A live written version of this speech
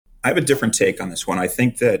I have a different take on this one. I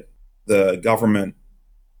think that the government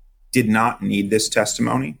did not need this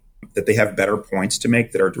testimony, that they have better points to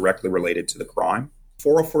make that are directly related to the crime.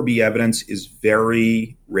 404B evidence is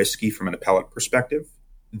very risky from an appellate perspective.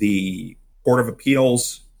 The Court of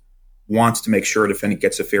Appeals wants to make sure a defendant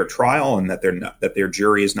gets a fair trial and that their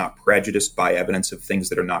jury is not prejudiced by evidence of things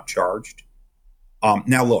that are not charged.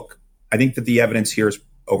 Now, look, I think that the evidence here is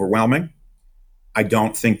overwhelming. I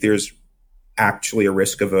don't think there's actually a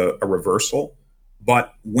risk of a reversal.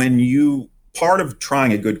 But part of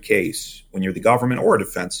trying a good case when you're the government or a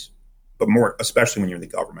defense, but more especially when you're the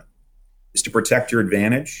government, is to protect your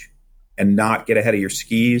advantage and not get ahead of your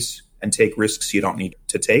skis and take risks you don't need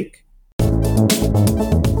to take.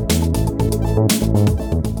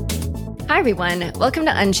 Hi, everyone. Welcome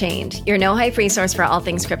to Unchained, your no-hype resource for all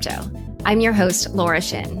things crypto. I'm your host, Laura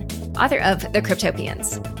Shin, author of The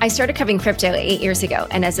Cryptopians. I started covering crypto 8 years ago,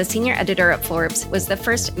 and as a senior editor at Forbes, was the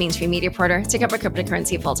first mainstream media reporter to cover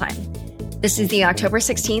cryptocurrency full-time. This is the October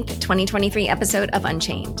 16th, 2023 episode of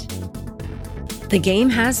Unchained. The game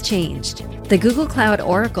has changed. The Google Cloud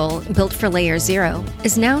Oracle, built for Layer 0,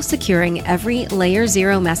 is now securing every Layer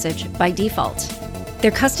 0 message by default.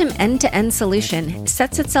 Their custom end-to-end solution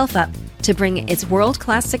sets itself up to bring its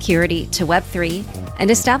world-class security to Web3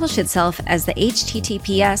 and establish itself as the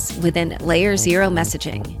HTTPS within Layer 0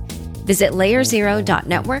 messaging. Visit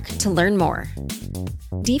layerzero.network to learn more.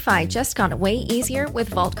 DeFi just got way easier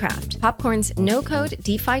with Vaultcraft, Popcorn's no-code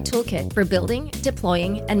DeFi toolkit for building,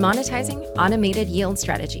 deploying, and monetizing automated yield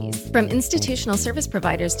strategies. From institutional service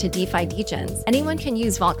providers to DeFi degens, anyone can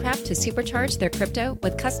use Vaultcraft to supercharge their crypto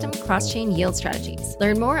with custom cross-chain yield strategies.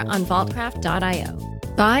 Learn more on vaultcraft.io.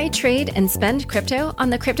 Buy, trade, and spend crypto on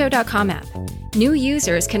the Crypto.com app. New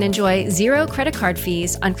users can enjoy 0 credit card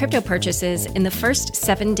fees on crypto purchases in the first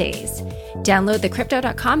 7 days. Download the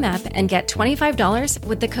Crypto.com app and get $25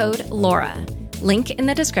 with the code LAURA. Link in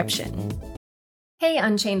the description. Hey,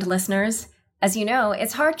 Unchained listeners. As you know,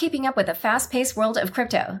 it's hard keeping up with the fast-paced world of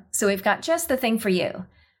crypto, so we've got just the thing for you.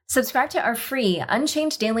 Subscribe to our free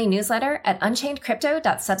Unchained daily newsletter at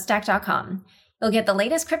unchainedcrypto.substack.com. You'll get the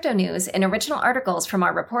latest crypto news in original articles from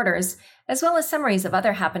our reporters, as well as summaries of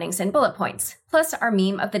other happenings and bullet points, plus our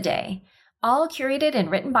meme of the day, all curated and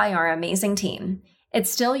written by our amazing team. It's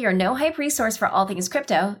still your no-hype resource for all things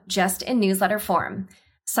crypto, just in newsletter form.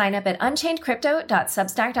 Sign up at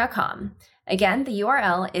unchainedcrypto.substack.com. Again, the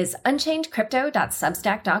URL is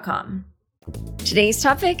unchainedcrypto.substack.com. Today's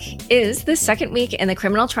topic is the second week in the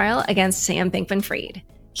criminal trial against Sam Bankman-Fried.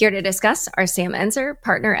 Here to discuss are Sam Enzer,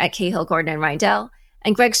 partner at Cahill, Gordon & Rydell,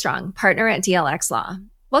 and Greg Strong, partner at DLX Law.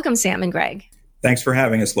 Welcome, Sam and Greg. Thanks for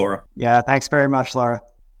having us, Laura. Yeah, thanks very much, Laura.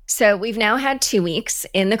 So we've now had 2 weeks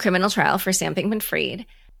in the criminal trial for Sam Bankman-Fried.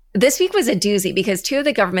 This week was a doozy because 2 of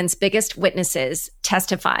the government's biggest witnesses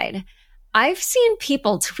testified. I've seen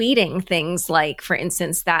people tweeting things like, for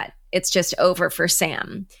instance, that it's just over for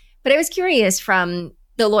Sam. But I was curious from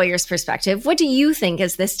the lawyer's perspective, what do you think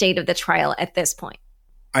is the state of the trial at this point?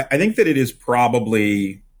 I think that it is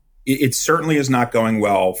probably, it certainly is not going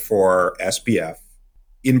well for SBF.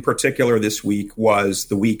 In particular, this week was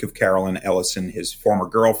the week of Carolyn Ellison, his former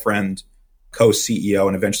girlfriend, co-CEO,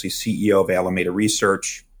 and eventually CEO of Alameda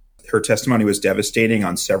Research. Her testimony was devastating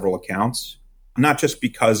on several accounts, not just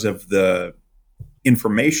because of the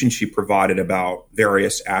information she provided about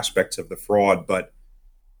various aspects of the fraud, but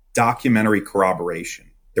documentary corroboration.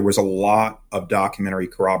 There was a lot of documentary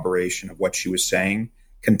corroboration of what she was saying.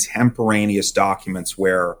 Contemporaneous documents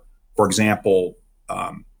where, for example,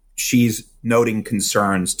 she's noting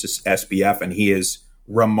concerns to SBF and he is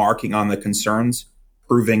remarking on the concerns,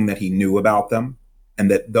 proving that he knew about them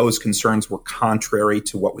and that those concerns were contrary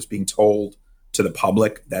to what was being told to the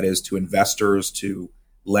public, that is to investors, to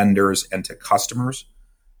lenders, and to customers.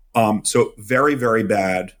 So very, very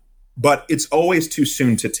bad. But it's always too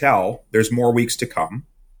soon to tell. There's more weeks to come.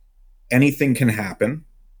 Anything can happen.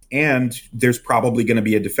 And there's probably going to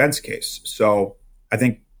be a defense case. So I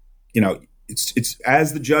think, it's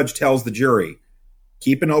as the judge tells the jury,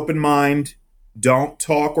 keep an open mind. Don't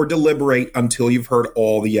talk or deliberate until you've heard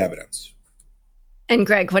all the evidence. And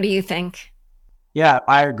Greg, what do you think? Yeah,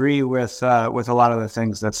 I agree with a lot of the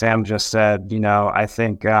things that Sam just said. I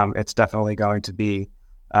think it's definitely going to be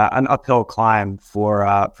an uphill climb for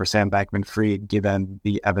Sam Bankman-Fried, given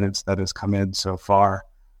the evidence that has come in so far.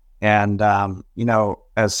 And,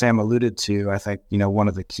 as Sam alluded to, I think, one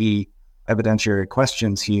of the key evidentiary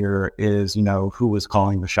questions here is, who was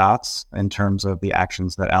calling the shots in terms of the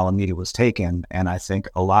actions that Alameda was taken. And I think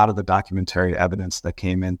a lot of the documentary evidence that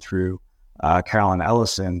came in through Carolyn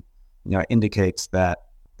Ellison, indicates that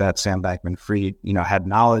that Sam Bankman-Fried, had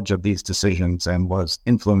knowledge of these decisions and was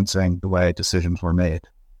influencing the way decisions were made.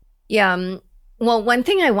 Yeah. Well, one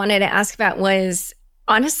thing I wanted to ask about was,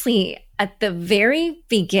 honestly, at the very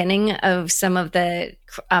beginning of some of the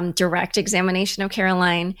direct examination of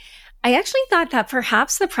Caroline, I actually thought that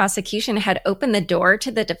perhaps the prosecution had opened the door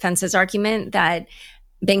to the defense's argument that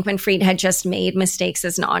Bankman-Fried had just made mistakes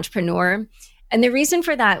as an entrepreneur. And the reason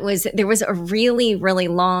for that was there was a really, really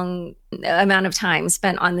long amount of time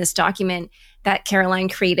spent on this document that Caroline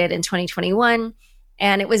created in 2021.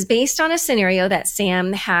 And it was based on a scenario that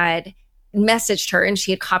Sam had messaged her, and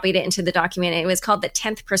she had copied it into the document. And it was called the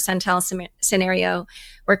 10th percentile scenario,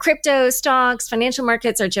 where crypto, stocks, financial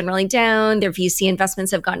markets are generally down. Their VC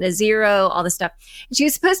investments have gone to zero, all this stuff. And she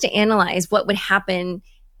was supposed to analyze what would happen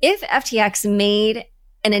if FTX made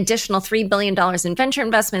an additional $3 billion in venture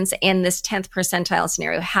investments and this 10th percentile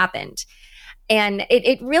scenario happened. And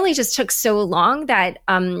it really just took so long that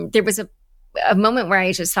there was a moment where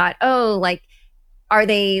I just thought, are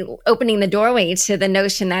they opening the doorway to the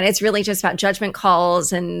notion that it's really just about judgment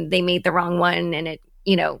calls and they made the wrong one and it,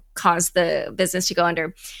 caused the business to go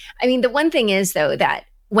under? I mean, the one thing is, though, that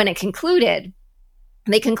when it concluded,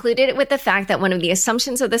 they concluded it with the fact that one of the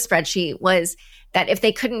assumptions of the spreadsheet was that if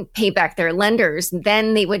they couldn't pay back their lenders,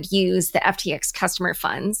 then they would use the FTX customer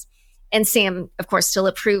funds. And Sam, of course, still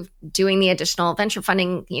approved doing the additional venture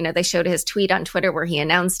funding. They showed his tweet on Twitter where he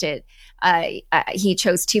announced it. He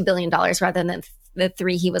chose $2 billion rather than the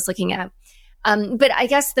three he was looking at. But I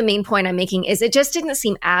guess the main point I'm making is it just didn't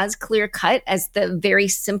seem as clear cut as the very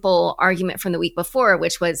simple argument from the week before,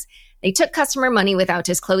 which was they took customer money without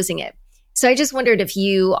disclosing it. So I just wondered if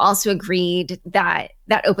you also agreed that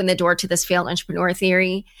that opened the door to this failed entrepreneur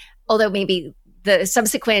theory, although maybe the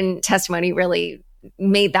subsequent testimony really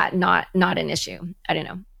made that not an issue. I don't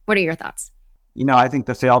know. What are your thoughts? I think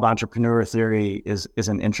the failed entrepreneur theory is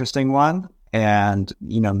an interesting one. And,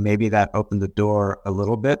 maybe that opened the door a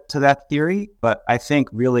little bit to that theory. But I think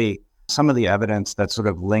really some of the evidence that sort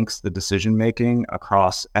of links the decision-making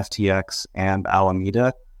across FTX and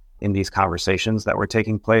Alameda in these conversations that were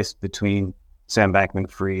taking place between Sam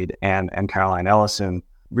Bankman-Fried and Caroline Ellison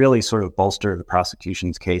really sort of bolster the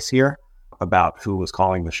prosecution's case here about who was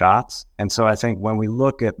calling the shots. And so I think when we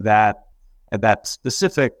look at that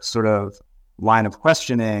specific sort of line of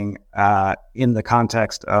questioning in the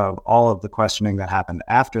context of all of the questioning that happened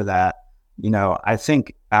after that, I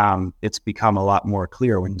think it's become a lot more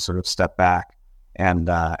clear when you sort of step back and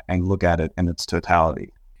look at it in its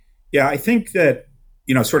totality. Yeah, I think that,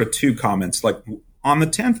 sort of two comments. Like on the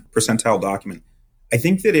 10th percentile document, I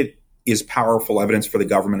think that it is powerful evidence for the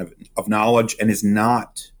government of knowledge and is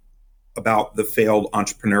not about the failed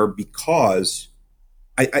entrepreneur because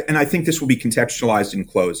I think this will be contextualized in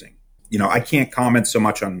closing. I can't comment so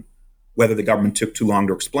much on whether the government took too long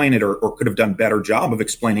to explain it or could have done a better job of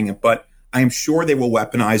explaining it, but I am sure they will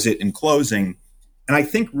weaponize it in closing. And I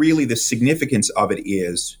think really the significance of it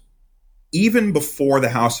is even before the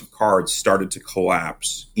House of Cards started to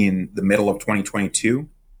collapse in the middle of 2022,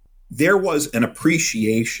 there was an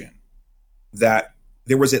appreciation that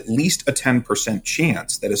there was at least a 10%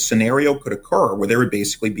 chance that a scenario could occur where they would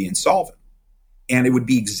basically be insolvent. And it would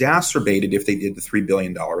be exacerbated if they did the $3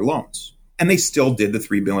 billion loans. And they still did the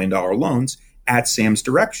 $3 billion loans at Sam's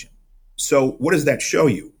direction. So what does that show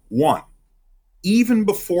you? One, even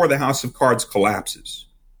before the House of Cards collapses,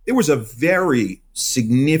 there was a very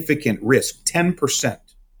significant risk, 10%,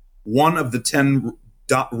 one of the 10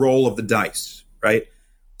 roll of the dice, right?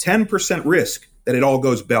 10% risk that it all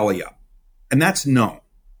goes belly up. And that's known.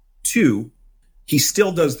 Two, he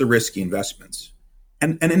still does the risky investments.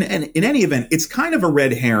 And in any event, it's kind of a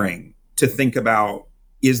red herring to think about,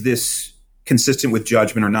 is this consistent with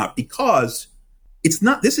judgment or not? Because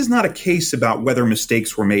this is not a case about whether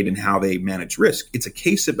mistakes were made and how they manage risk. It's a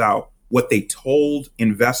case about what they told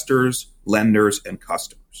investors, lenders, and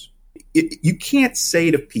customers. You can't say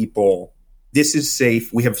to people, this is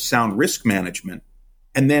safe, we have sound risk management,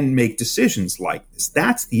 and then make decisions like this.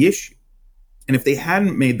 That's the issue. And if they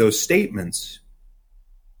hadn't made those statements,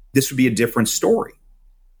 this would be a different story.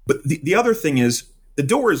 But the other thing is, the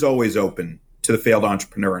door is always open to the failed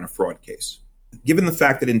entrepreneur in a fraud case. Given the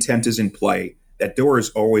fact that intent is in play, that door is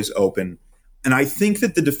always open. And I think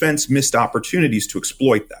that the defense missed opportunities to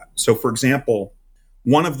exploit that. So, for example,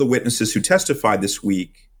 one of the witnesses who testified this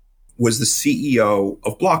week was the CEO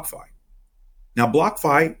of BlockFi. Now,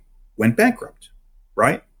 BlockFi went bankrupt,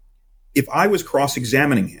 right? If I was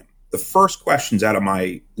cross-examining him, the first questions out of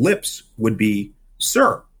my lips would be,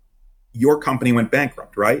 sir, your company went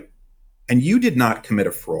bankrupt, right? And you did not commit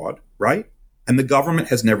a fraud, right? And the government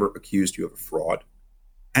has never accused you of a fraud.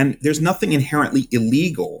 And there's nothing inherently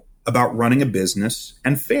illegal about running a business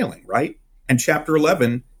and failing, right? And Chapter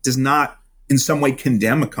 11 does not in some way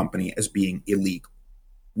condemn a company as being illegal.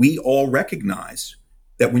 We all recognize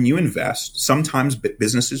that when you invest, sometimes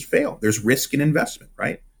businesses fail. There's risk in investment,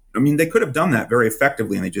 right? I mean, they could have done that very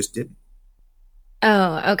effectively and they just didn't.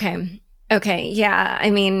 Oh, okay. Okay. Yeah.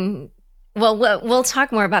 I mean, well, we'll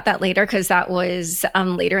talk more about that later because that was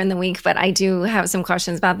later in the week, but I do have some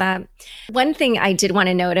questions about that. One thing I did want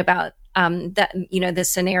to note about the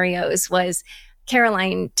scenarios was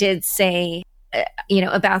Caroline did say,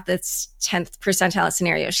 about this 10th percentile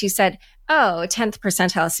scenario. She said, 10th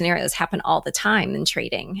percentile scenarios happen all the time in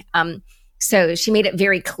trading. So she made it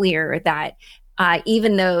very clear that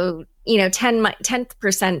even though, 10th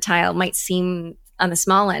percentile might seem on the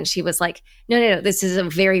small end, she was like, no, this is a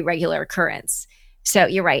very regular occurrence. So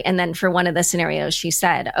you're right. And then for one of the scenarios, she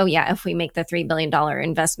said, oh yeah, if we make the $3 billion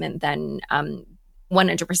investment, then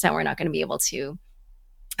 100% we're not going to be able to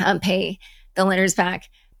pay the lenders back.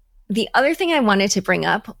 The other thing I wanted to bring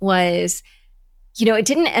up was, it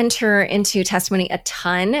didn't enter into testimony a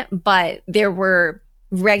ton, but there were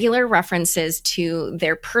regular references to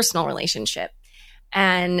their personal relationship.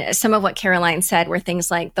 And some of what Caroline said were things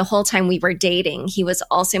like, the whole time we were dating, he was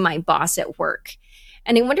also my boss at work.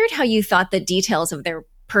 And I wondered how you thought the details of their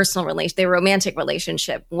personal relation, their romantic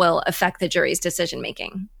relationship will affect the jury's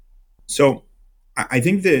decision-making. So I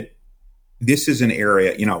think that this is an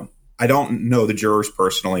area, I don't know the jurors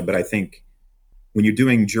personally, but I think when you're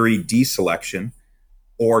doing jury deselection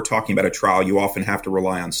or talking about a trial, you often have to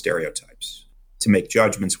rely on stereotypes to make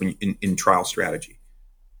judgments when in trial strategy.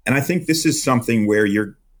 And I think this is something where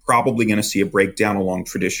you're probably going to see a breakdown along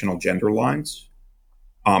traditional gender lines.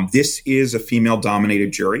 This is a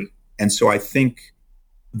female-dominated jury. And so I think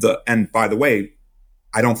and by the way,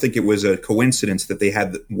 I don't think it was a coincidence that they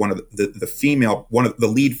had one of the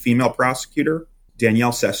lead female prosecutor,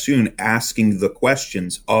 Danielle Sassoon, asking the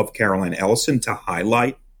questions of Caroline Ellison to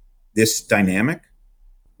highlight this dynamic.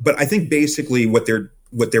 But I think basically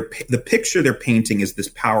the picture they're painting is this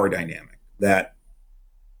power dynamic that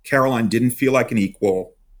Caroline didn't feel like an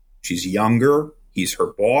equal. She's younger. He's her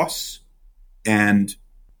boss. And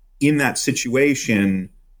in that situation,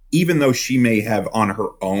 even though she may have on her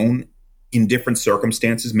own, in different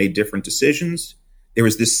circumstances, made different decisions, there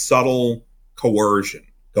is this subtle coercion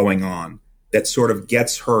going on that sort of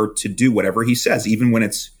gets her to do whatever he says, even when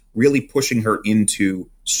it's really pushing her into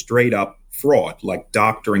straight up fraud, like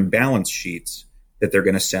doctoring balance sheets that they're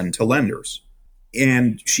going to send to lenders.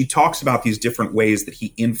 And she talks about these different ways that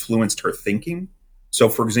he influenced her thinking. So,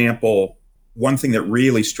 for example, one thing that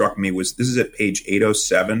really struck me was, this is at page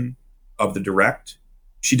 807 of the direct.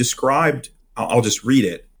 She described, I'll just read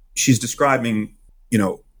it. She's describing,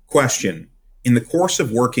 question, in the course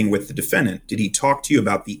of working with the defendant, did he talk to you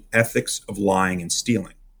about the ethics of lying and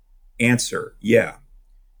stealing? Answer, yeah.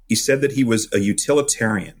 He said that he was a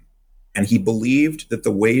utilitarian and he believed that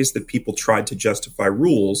the ways that people tried to justify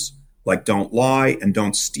rules, like don't lie and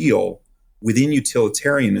don't steal, within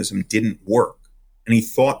utilitarianism didn't work. And he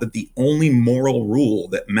thought that the only moral rule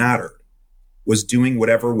that mattered was doing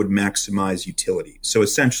whatever would maximize utility. So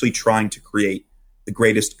essentially trying to create the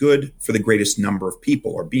greatest good for the greatest number of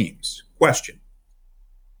people or beings. Question,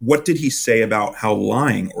 what did he say about how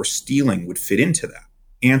lying or stealing would fit into that?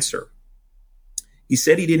 Answer, he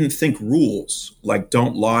said he didn't think rules like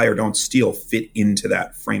don't lie or don't steal fit into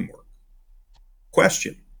that framework.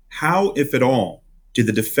 Question, how, if at all, did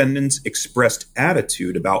the defendant's expressed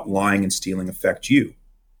attitude about lying and stealing affect you?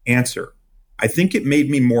 Answer, I think it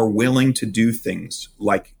made me more willing to do things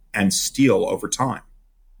like and steal over time.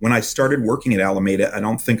 When I started working at Alameda, I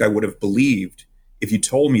don't think I would have believed if you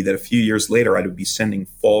told me that a few years later I would be sending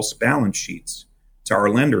false balance sheets to our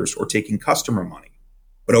lenders or taking customer money.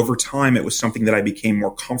 But over time, it was something that I became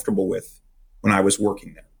more comfortable with when I was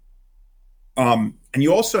working there. And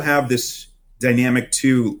you also have this dynamic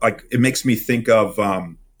too, like it makes me think of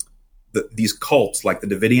these cults like the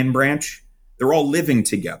Davidian branch. They're all living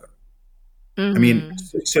together. Mm-hmm. I mean,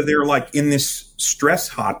 so they're like in this stress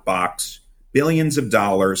hot box, billions of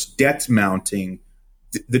dollars, debts mounting.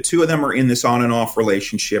 The two of them are in this on and off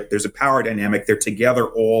relationship. There's a power dynamic. They're together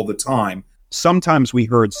all the time. Sometimes we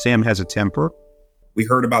heard Sam has a temper. We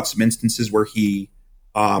heard about some instances where he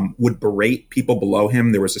would berate people below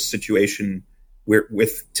him. There was a situation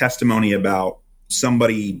with testimony about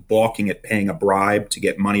somebody balking at paying a bribe to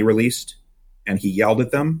get money released, and he yelled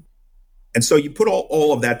at them. And so you put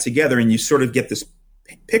all of that together, and you sort of get this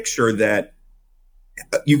picture that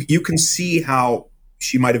you can see how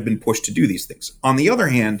she might have been pushed to do these things. On the other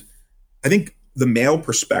hand, I think the male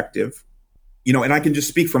perspective, and I can just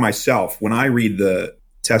speak for myself. When I read the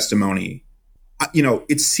testimony,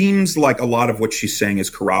 it seems like a lot of what she's saying is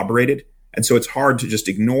corroborated. And so it's hard to just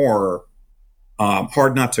ignore,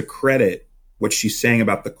 hard not to credit what she's saying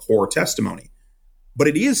about the core testimony. But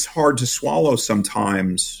it is hard to swallow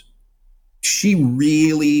sometimes. She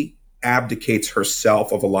really abdicates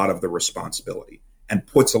herself of a lot of the responsibility and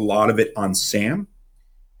puts a lot of it on Sam.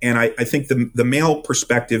 And I think the male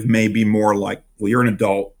perspective may be more like, well, you're an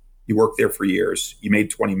adult. You worked there for years. You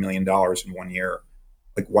made $20 million in 1 year.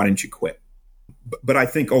 Like, why didn't you quit? But I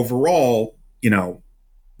think overall,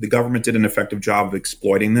 the government did an effective job of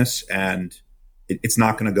exploiting this, and it's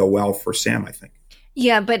not going to go well for Sam, I think.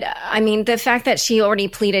 Yeah, but I mean, the fact that she already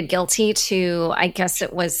pleaded guilty to, I guess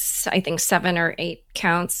it was, 7 or 8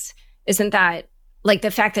 counts, isn't that, like, the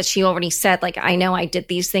fact that she already said, like, I know I did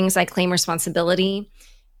these things, I claim responsibility.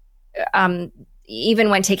 Even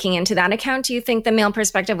when taking into that account, do you think the male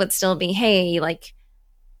perspective would still be, hey, like,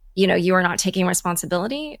 you are not taking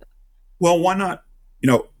responsibility? Well, why not?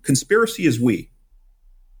 Conspiracy is we.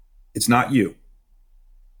 It's not you.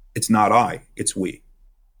 It's not I. It's we.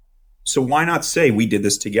 So why not say we did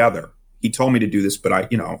this together? He told me to do this, but I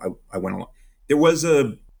went along. There was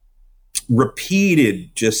a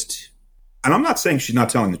repeated and I'm not saying she's not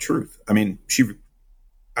telling the truth. I mean,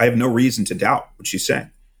 I have no reason to doubt what she's saying.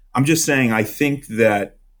 I'm just saying I think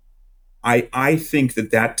that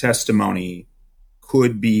that testimony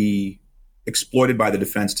could be exploited by the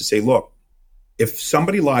defense to say, look, if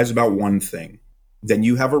somebody lies about one thing, then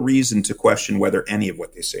you have a reason to question whether any of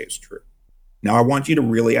what they say is true. Now, I want you to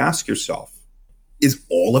really ask yourself, is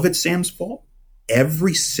all of it Sam's fault?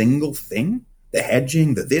 Every single thing? The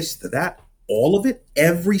hedging, the this, the that? All of it?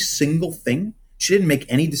 Every single thing? She didn't make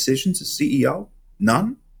any decisions as CEO?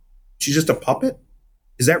 None? She's just a puppet?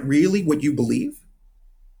 Is that really what you believe?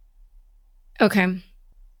 Okay.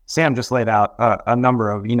 Sam just laid out a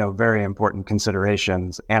number of, very important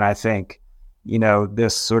considerations. And I think,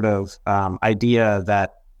 this sort of idea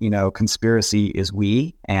that, conspiracy is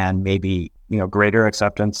we, and maybe, greater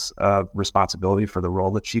acceptance of responsibility for the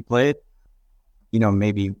role that she played,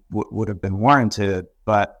 maybe would have been warranted.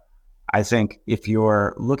 But I think if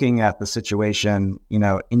you're looking at the situation,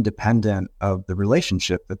 independent of the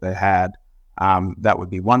relationship that they had, that would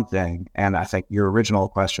be one thing. And I think your original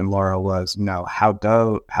question, Laura, was, how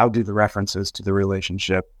do the references to the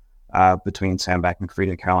relationship between Sam Bankman-Fried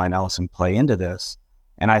and Caroline Ellison play into this?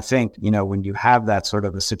 And I think, when you have that sort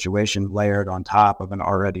of a situation layered on top of an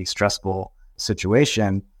already stressful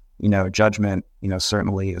situation, judgment,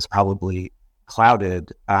 certainly is probably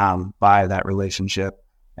clouded by that relationship.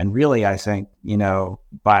 And really, I think,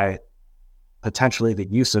 by potentially the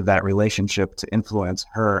use of that relationship to influence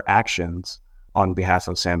her actions on behalf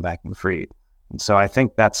of Sam Bankman-Fried. And so I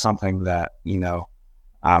think that's something that,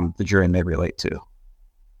 the jury may relate to.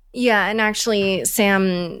 Yeah. And actually,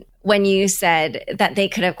 Sam, when you said that they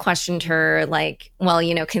could have questioned her, like, well,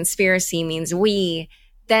 conspiracy means we,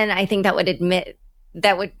 then I think that would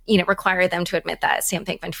require them to admit that Sam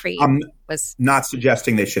Bankman-Fried was not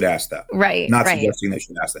suggesting they should ask that. Right. Suggesting they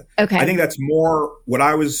should ask that. Okay. I think that's more what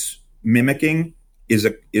I was mimicking is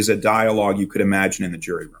a dialogue you could imagine in the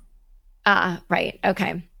jury room. Right.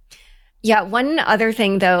 Okay. Yeah. One other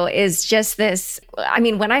thing, though, is just this. I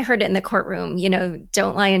mean, when I heard it in the courtroom,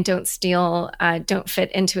 don't lie and don't steal, don't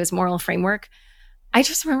fit into his moral framework. I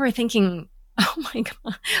just remember thinking, oh my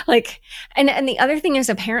God. Like, and the other thing is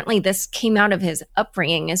apparently this came out of his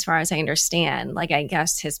upbringing, as far as I understand. Like, I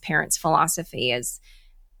guess his parents' philosophy is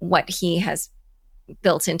what he has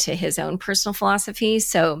built into his own personal philosophy.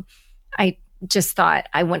 So I just thought,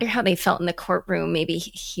 I wonder how they felt in the courtroom, maybe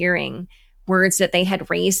hearing words that they had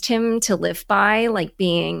raised him to live by, like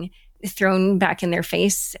being thrown back in their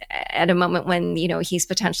face at a moment when, he's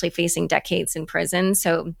potentially facing decades in prison.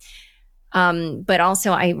 So, but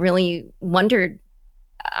also I really wondered,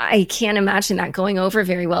 I can't imagine that going over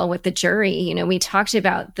very well with the jury. We talked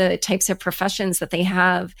about the types of professions that they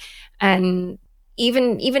have, and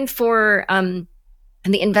even for,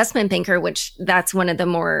 the investment banker, which that's one of the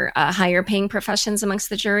more higher paying professions amongst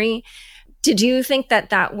the jury. Did you think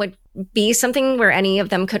that would be something where any of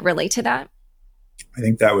them could relate to that? I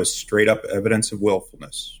think that was straight up evidence of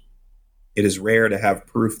willfulness. It is rare to have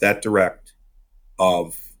proof that direct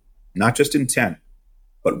of not just intent,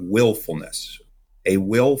 but willfulness, a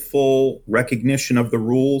willful recognition of the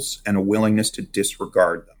rules and a willingness to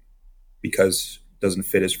disregard them because it doesn't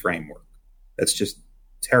fit his framework. That's just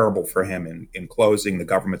terrible for him. In closing, the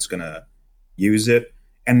government's going to use it.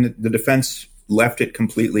 And the defense left it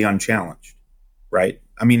completely unchallenged, right?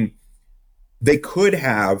 I mean, they could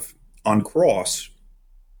have, on cross,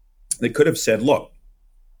 they could have said, look,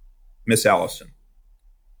 Miss Ellison,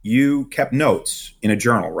 You kept notes in a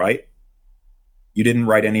journal, right? You didn't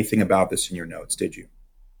write anything about this in your notes, did you?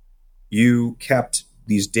 You kept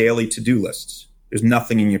these daily to-do lists. There's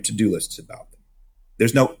nothing in your to-do lists about them.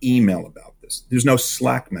 There's no email about this. There's no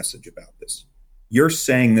Slack message about this. You're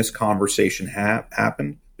saying this conversation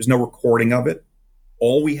happened. There's no recording of it.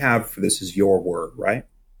 All we have for this is your word, right?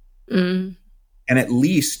 And at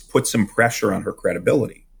least put some pressure on her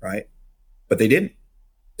credibility, right? But they didn't.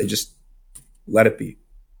 They just let it be.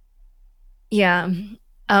 Yeah.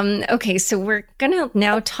 Okay, so we're going to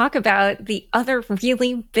now talk about the other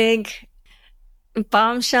really big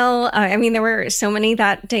bombshell. I mean, there were so many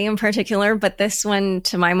that day in particular, but this one,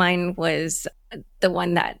 to my mind, was the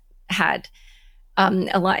one that had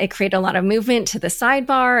it created a lot of movement to the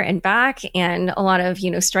sidebar and back, and a lot of,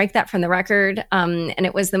 strike that from the record. And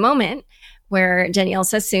it was the moment where Danielle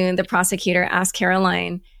Sassoon, the prosecutor, asked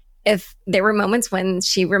Caroline if there were moments when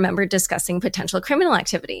she remembered discussing potential criminal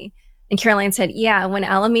activity. And Caroline said, yeah, when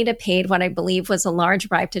Alameda paid what I believe was a large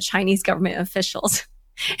bribe to Chinese government officials.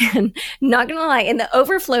 And not going to lie, in the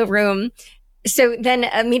overflow room, so then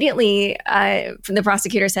immediately the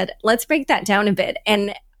prosecutor said, let's break that down a bit.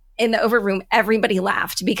 And in the overroom, everybody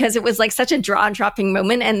laughed because it was like such a jaw-dropping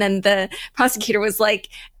moment. And then the prosecutor was like,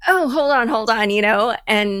 oh, hold on,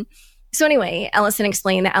 And so anyway, Ellison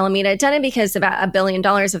explained that Alameda had done it because about $1 billion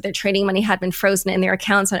of their trading money had been frozen in their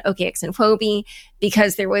accounts on OKX and Huobi,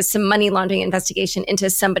 because there was some money laundering investigation into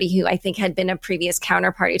somebody who I think had been a previous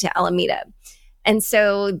counterparty to Alameda. And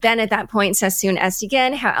so then at that point, Sassoon asked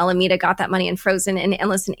again how Alameda got that money unfrozen, and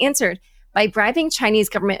Ellison answered, by bribing Chinese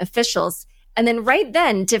government officials. And then right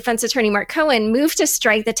then, defense attorney Mark Cohen moved to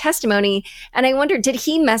strike the testimony. And I wondered, did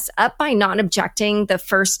he mess up by not objecting the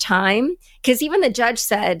first time? Because even the judge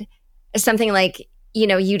said something like,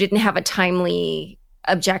 you didn't have a timely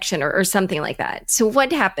objection or something like that. So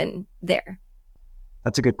what happened there?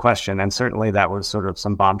 That's a good question. And certainly that was sort of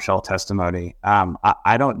some bombshell testimony.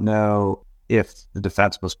 I don't know if the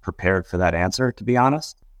defense was prepared for that answer, to be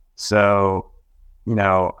honest. So,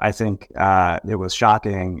 I think it was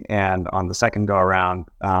shocking. And on the second go around,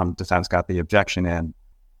 defense got the objection in.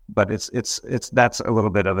 But that's a little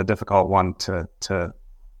bit of a difficult one to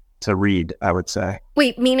read, I would say.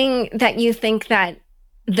 Wait, meaning that you think that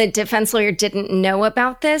the defense lawyer didn't know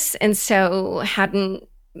about this and so hadn't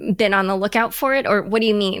been on the lookout for it? Or what do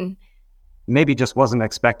you mean? Maybe just wasn't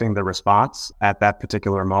expecting the response at that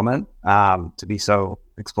particular moment to be so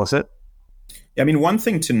explicit. I mean, one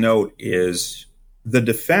thing to note is the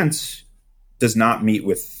defense does not meet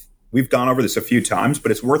with, we've gone over this a few times,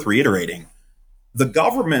 but it's worth reiterating. The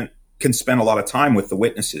government can spend a lot of time with the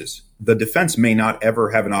witnesses. The defense may not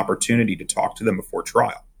ever have an opportunity to talk to them before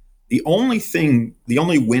trial. The only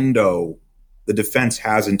window the defense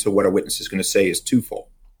has into what a witness is going to say is twofold.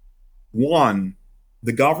 One,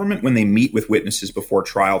 the government, when they meet with witnesses before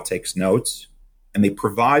trial, takes notes, and they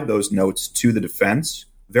provide those notes to the defense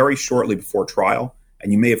very shortly before trial.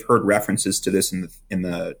 And you may have heard references to this in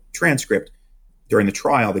the transcript. During the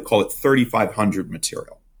trial, they call it 3500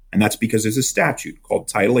 material. And that's because there's a statute called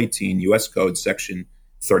Title 18 U.S. Code Section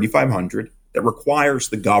 3500 that requires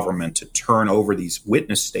the government to turn over these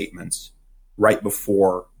witness statements right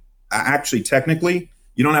before. Actually, technically,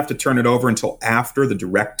 you don't have to turn it over until after the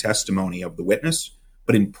direct testimony of the witness.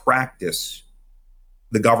 But in practice,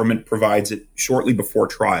 the government provides it shortly before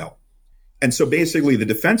trial. And so basically, the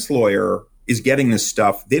defense lawyer is getting this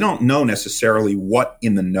stuff. They don't know necessarily what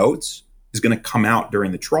in the notes is going to come out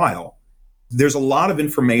during the trial. There's a lot of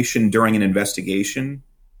information during an investigation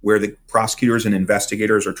where the prosecutors and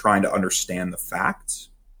investigators are trying to understand the facts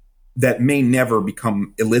that may never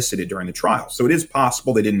become elicited during the trial. So it is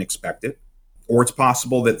possible they didn't expect it, or it's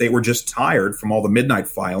possible that they were just tired from all the midnight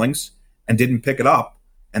filings and didn't pick it up.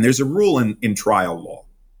 And there's a rule in trial law.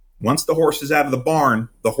 Once the horse is out of the barn,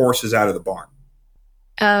 the horse is out of the barn.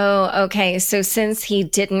 Oh, okay. So since he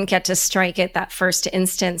didn't get to strike it that first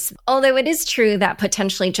instance, although it is true that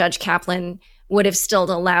potentially Judge Kaplan would have still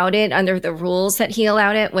allowed it under the rules that he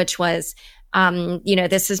allowed it, which was,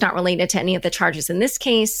 this is not related to any of the charges in this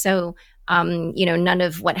case. So, none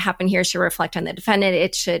of what happened here should reflect on the defendant.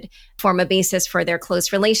 It should form a basis for their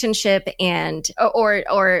close relationship and,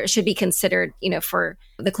 or should be considered, for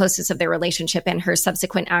the closeness of their relationship and her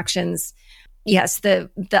subsequent actions. Yes, the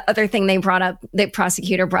other thing the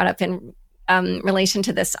prosecutor brought up in relation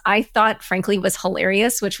to this, I thought, frankly, was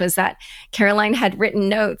hilarious, which was that Caroline had written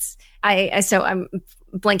notes. So I'm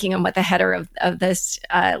blanking on what the header of this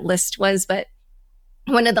list was, but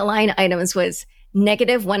one of the line items was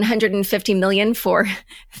negative 150 million for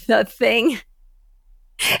the thing.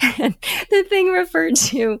 And the thing referred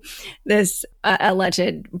to this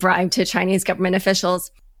alleged bribe to Chinese government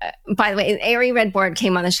officials. by the way, Ari Redboard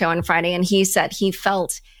came on the show on Friday, and he said he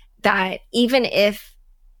felt that even if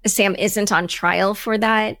Sam isn't on trial for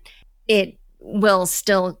that, it will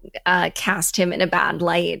still cast him in a bad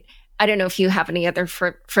light. I don't know if you have any other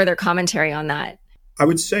further commentary on that. I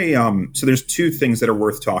would say, so there's two things that are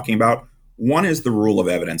worth talking about. One is the rule of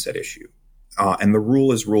evidence at issue, and the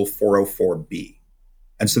rule is Rule 404B.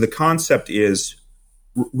 And so the concept is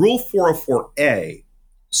Rule 404A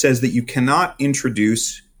says that you cannot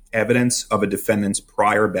introduce evidence of a defendant's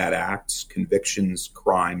prior bad acts, convictions,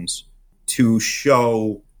 crimes to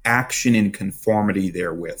show action in conformity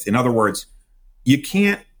therewith. In other words, you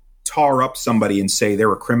can't tar up somebody and say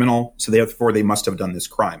they're a criminal, so therefore they must have done this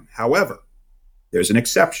crime. However, there's an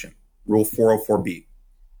exception, Rule 404B.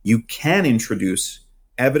 You can introduce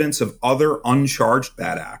evidence of other uncharged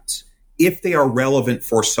bad acts if they are relevant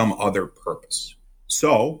for some other purpose.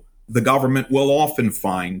 So the government will often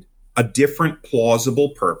find a different plausible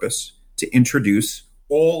purpose to introduce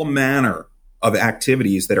all manner of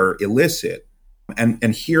activities that are illicit.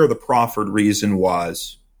 And here the proffered reason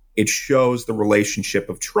was it shows the relationship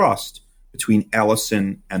of trust between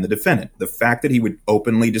Ellison and the defendant. The fact that he would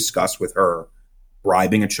openly discuss with her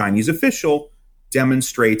bribing a Chinese official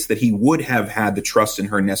demonstrates that he would have had the trust in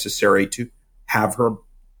her necessary to have her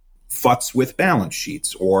futz with balance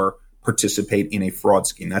sheets or participate in a fraud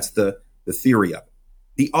scheme. That's the theory of it.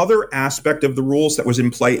 The other aspect of the rules that was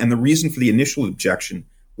in play, and the reason for the initial objection,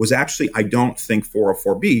 was actually, I don't think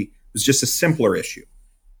 404B, it was just a simpler issue.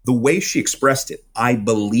 The way she expressed it, I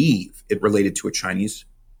believe it related to a Chinese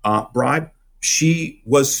bribe. She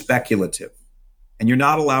was speculative. And you're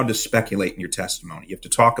not allowed to speculate in your testimony. You have to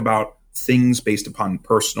talk about things based upon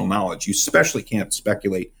personal knowledge. You especially can't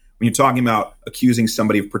speculate when you're talking about accusing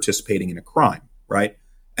somebody of participating in a crime, right?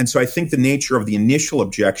 And so I think the nature of the initial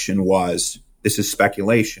objection was, this is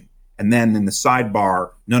speculation. And then in the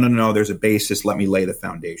sidebar, no, there's a basis. Let me lay the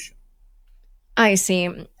foundation. I see.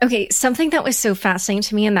 Okay, something that was so fascinating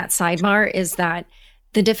to me in that sidebar is that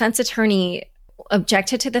the defense attorney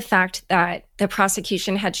objected to the fact that the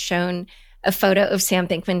prosecution had shown a photo of Sam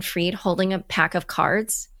Bankman-Fried holding a pack of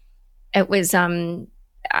cards. It was,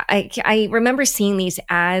 I remember seeing these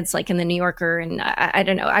ads like in the New Yorker, and I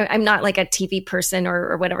don't know, I'm not like a TV person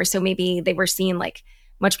or whatever, so maybe they were seen like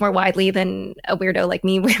much more widely than a weirdo like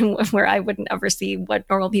me where I wouldn't ever see what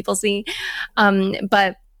normal people see.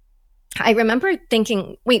 But I remember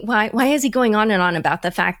thinking, wait, why is he going on and on about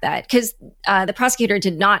the fact that, because the prosecutor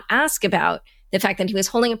did not ask about the fact that he was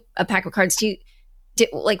holding a pack of cards.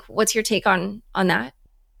 What's your take on that?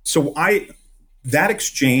 So that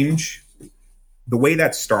exchange, the way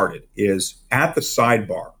that started is at the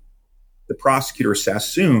sidebar, the prosecutor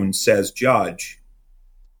Sassoon says, Judge,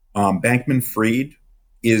 Bankman-Fried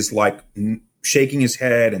is like shaking his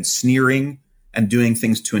head and sneering and doing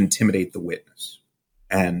things to intimidate the witness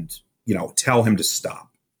and, tell him to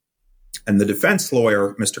stop. And the defense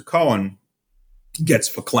lawyer, Mr. Cohen,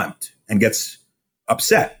 gets verklempt and gets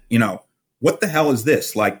upset. What the hell is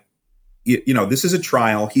this? Like, this is a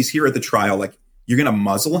trial. He's here at the trial. Like, you're going to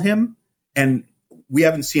muzzle him? And we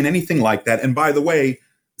haven't seen anything like that. And by the way,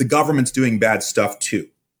 the government's doing bad stuff too.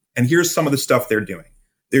 And here's some of the stuff they're doing.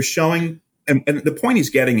 They're showing, and the point he's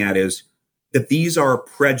getting at is that these are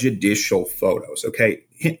prejudicial photos. Okay.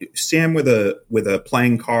 Sam with a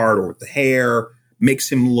playing card or with the hair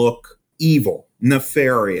makes him look evil,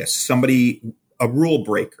 nefarious, somebody, a rule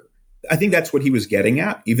breaker. I think that's what he was getting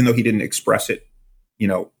at, even though he didn't express it,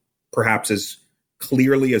 perhaps as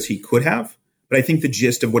clearly as he could have. But I think the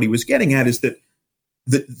gist of what he was getting at is that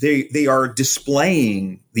they are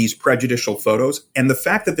displaying these prejudicial photos. And the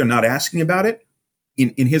fact that they're not asking about it,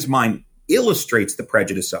 in his mind, illustrates the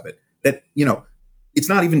prejudice of it. That, it's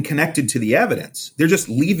not even connected to the evidence. They're just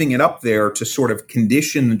leaving it up there to sort of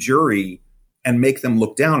condition the jury and make them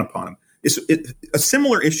look down upon him. A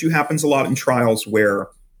similar issue happens a lot in trials where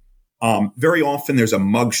very often there's a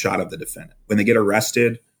mugshot of the defendant. When they get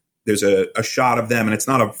arrested, there's a shot of them, and it's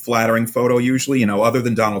not a flattering photo usually. Other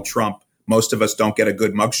than Donald Trump, most of us don't get a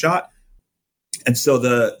good mugshot. And so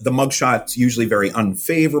the mugshot's usually very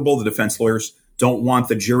unfavorable. The defense lawyers don't want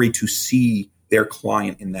the jury to see their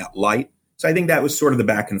client in that light. So I think that was sort of the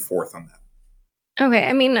back and forth on that. Okay.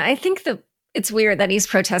 I mean, I think it's weird that he's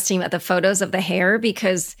protesting about the photos of the hair,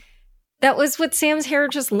 because that was what Sam's hair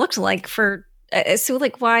just looked like for, so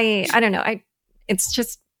like why, I don't know. I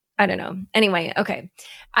don't know. Anyway, okay.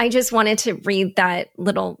 I just wanted to read that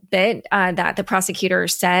little bit that the prosecutor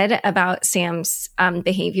said about Sam's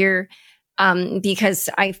behavior because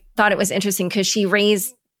I thought it was interesting, because she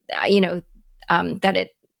raised, that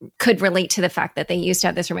could relate to the fact that they used to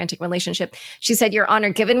have this romantic relationship. She said, Your Honor,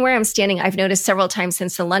 given where I'm standing, I've noticed several times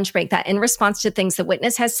since the lunch break that in response to things the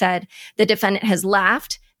witness has said, the defendant has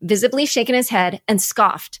laughed, visibly shaken his head, and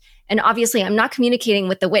scoffed. And obviously, I'm not communicating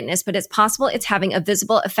with the witness, but it's possible it's having a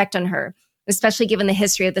visible effect on her, especially given the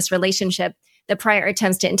history of this relationship, the prior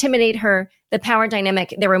attempts to intimidate her, the power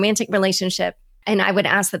dynamic, the romantic relationship. And I would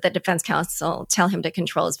ask that the defense counsel tell him to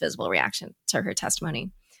control his visible reaction to her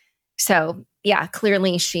testimony. So, yeah,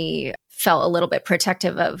 clearly she felt a little bit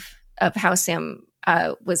protective of how Sam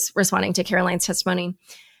was responding to Caroline's testimony.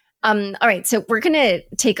 All right, so we're going to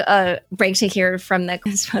take a break to hear from the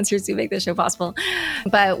sponsors who make this show possible.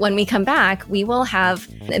 But when we come back, we will have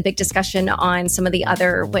a big discussion on some of the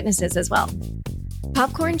other witnesses as well.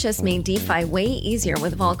 Popcorn just made DeFi way easier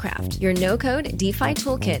with Vaultcraft, your no-code DeFi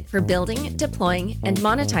toolkit for building, deploying, and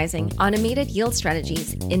monetizing automated yield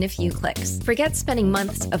strategies in a few clicks. Forget spending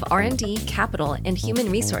months of R&D, capital, and human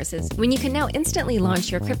resources when you can now instantly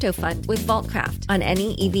launch your crypto fund with Vaultcraft on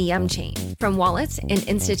any EVM chain. From wallets and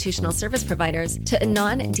institutional service providers to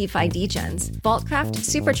non-DeFi degens, Vaultcraft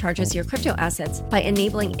supercharges your crypto assets by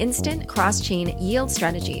enabling instant cross-chain yield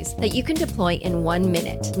strategies that you can deploy in 1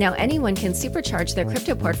 minute. Now anyone can supercharge their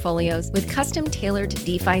crypto portfolios with custom-tailored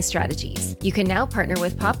DeFi strategies. You can now partner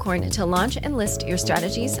with Popcorn to launch and list your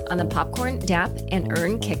strategies on the Popcorn dApp and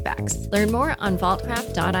earn kickbacks. Learn more on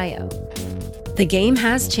vaultcraft.io. The game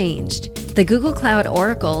has changed. The Google Cloud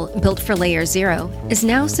Oracle, built for Layer 0, is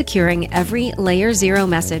now securing every Layer 0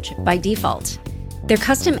 message by default. Their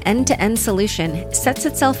custom end-to-end solution sets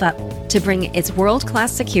itself up to bring its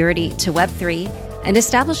world-class security to Web3 and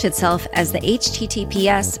establish itself as the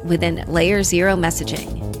HTTPS within Layer 0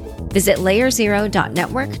 messaging. Visit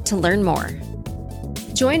layerzero.network to learn more.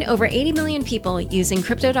 Join over 80 million people using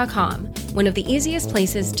Crypto.com, one of the easiest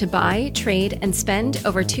places to buy, trade, and spend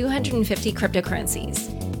over 250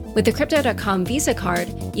 cryptocurrencies. With the Crypto.com Visa card,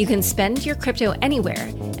 you can spend your crypto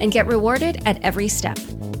anywhere and get rewarded at every step.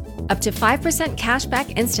 Up to 5% cash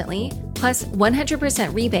back instantly, plus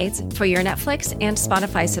 100% rebates for your Netflix and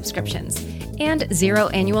Spotify subscriptions, and 0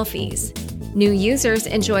 annual fees. New users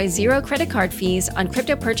enjoy 0 credit card fees on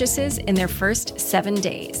crypto purchases in their first 7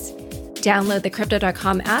 days. Download the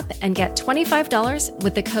Crypto.com app and get $25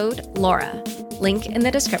 with the code LAURA. Link in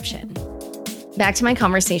the description. Back to my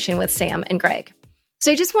conversation with Sam and Greg.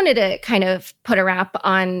 So I just wanted to kind of put a wrap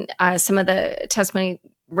on some of the testimony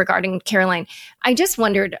regarding Caroline. I just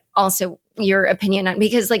wondered also your opinion on,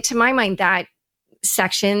 because like to my mind, that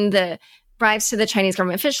section, the bribes to the Chinese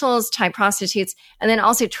government officials, Thai prostitutes, and then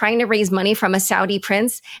also trying to raise money from a Saudi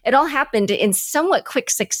prince, it all happened in somewhat quick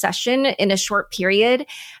succession in a short period.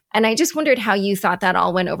 And I just wondered how you thought that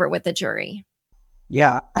all went over with the jury.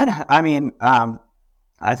 Yeah, I mean,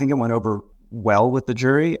 I think it went over well with the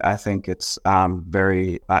jury. I think it's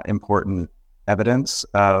very important evidence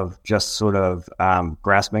of just sort of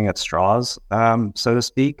grasping at straws, so to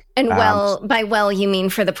speak. And by well, you mean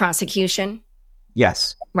for the prosecution?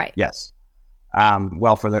 Yes. Right. Yes.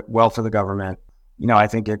 Well for the government. You know, I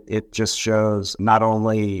think it just shows not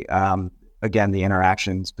only again the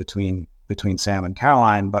interactions between Sam and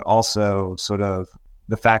Caroline, but also sort of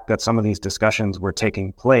the fact that some of these discussions were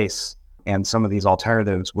taking place and some of these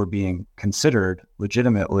alternatives were being considered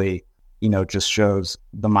legitimately. You know, just shows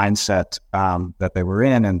the mindset that they were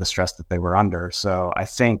in and the stress that they were under. So I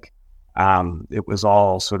think it was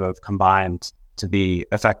all sort of combined to be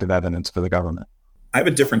effective evidence for the government. I have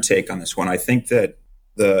a different take on this one. I think that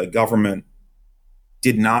the government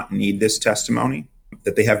did not need this testimony,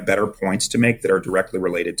 that they have better points to make that are directly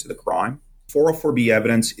related to the crime. 404B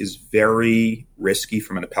evidence is very risky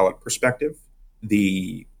from an appellate perspective.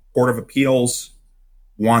 The Court of Appeals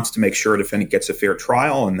wants to make sure a defendant gets a fair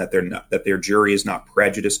trial and that their jury is not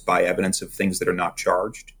prejudiced by evidence of things that are not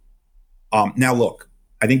charged. Now, look,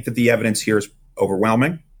 I think that the evidence here is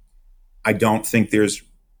overwhelming. I don't think there's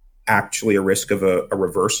actually a risk of a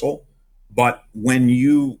reversal. But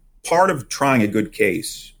part of trying a good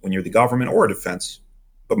case when you're the government or a defense,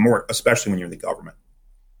 but more especially when you're the government,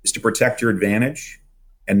 is to protect your advantage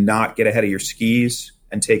and not get ahead of your skis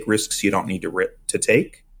and take risks you don't need to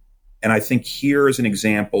take. And I think here is an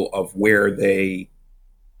example of where they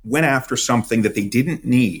went after something that they didn't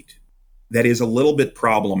need that is a little bit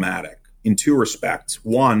problematic in two respects.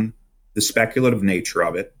 One, the speculative nature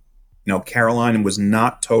of it. You know, Caroline was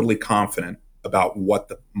not totally confident about what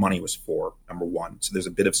the money was for, number one. So there's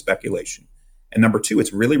a bit of speculation. And number two,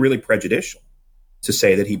 it's really, really prejudicial to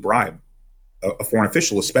say that he bribed a foreign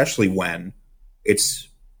official, especially when it's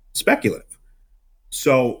speculative.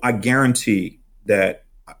 So I guarantee that,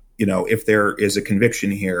 you know, if there is a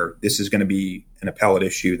conviction here, this is going to be an appellate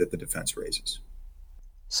issue that the defense raises.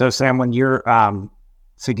 So Sam, when you're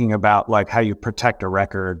thinking about like how you protect a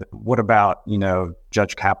record, what about,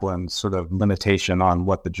 Judge Kaplan's sort of limitation on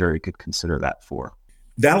what the jury could consider that for?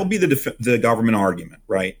 That'll be the government argument,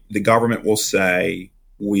 right? The government will say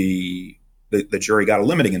the jury got a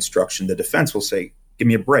limiting instruction. The defense will say, give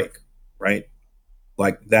me a break, right?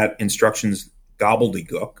 Like that instruction's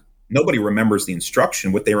gobbledygook. Nobody remembers the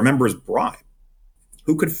instruction. What they remember is bribe.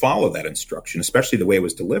 Who could follow that instruction, especially the way it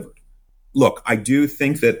was delivered? Look, I do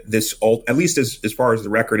think that this, at least as far as the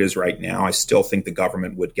record is right now, I still think the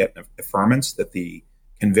government would get an affirmance, that the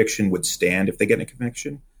conviction would stand if they get a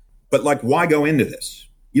conviction. But like, why go into this?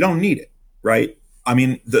 You don't need it, right? I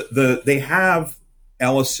mean, they have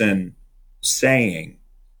Ellison saying,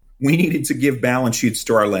 we needed to give balance sheets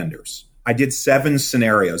to our lenders. I did 7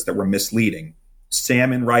 scenarios that were misleading.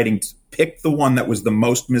 Sam in writing picked the one that was the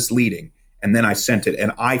most misleading, and then I sent it,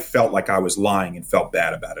 and I felt like I was lying and felt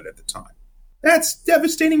bad about it at the time. That's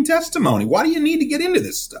devastating testimony. Why do you need to get into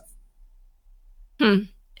this stuff?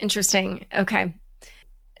 Interesting. Okay.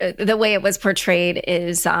 The way it was portrayed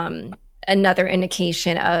is another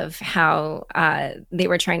indication of how they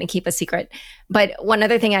were trying to keep a secret. But one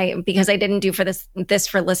other thing because I didn't do for this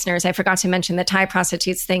for listeners, I forgot to mention the Thai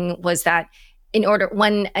prostitutes thing was that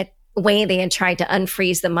one way they had tried to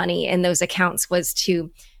unfreeze the money in those accounts was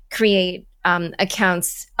to create other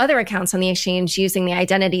accounts on the exchange using the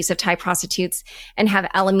identities of Thai prostitutes and have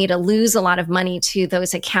Alameda lose a lot of money to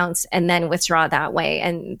those accounts and then withdraw that way.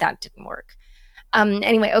 And that didn't work.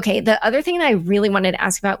 Anyway, okay. The other thing that I really wanted to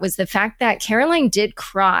ask about was the fact that Caroline did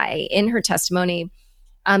cry in her testimony.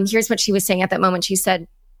 Here's what she was saying at that moment. She said,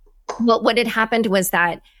 well, what had happened was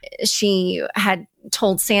that she had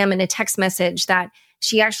told Sam in a text message that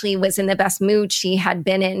she actually was in the best mood she had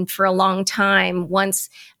been in for a long time once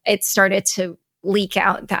it started to leak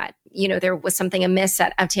out that, there was something amiss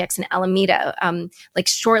at FTX in Alameda, like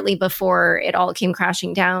shortly before it all came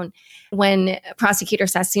crashing down. When prosecutor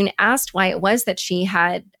Sassoon asked why it was that she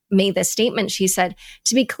had made this statement, she said,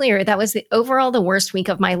 to be clear, that was the worst week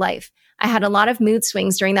of my life. I had a lot of mood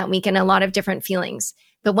swings during that week and a lot of different feelings.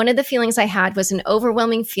 But one of the feelings I had was an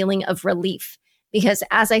overwhelming feeling of relief. Because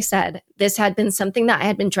as I said, this had been something that I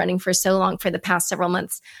had been dreading for so long for the past several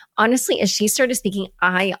months. Honestly, as she started speaking,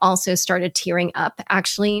 I also started tearing up,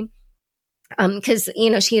 actually. Because,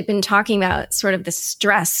 she had been talking about sort of the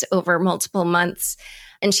stress over multiple months.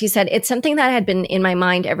 And she said, it's something that had been in my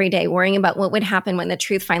mind every day, worrying about what would happen when the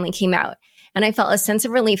truth finally came out. And I felt a sense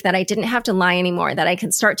of relief that I didn't have to lie anymore, that I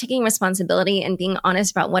could start taking responsibility and being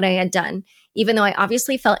honest about what I had done, even though I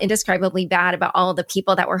obviously felt indescribably bad about all the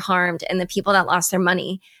people that were harmed and the people that lost their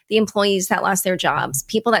money, the employees that lost their jobs,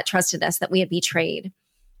 people that trusted us, that we had betrayed.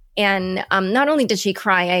 And not only did she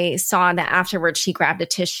cry, I saw that afterwards she grabbed a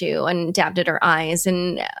tissue and dabbed at her eyes.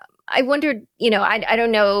 And I wondered, I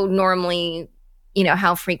don't know normally,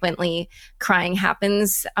 how frequently crying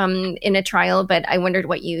happens in a trial, but I wondered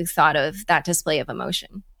what you thought of that display of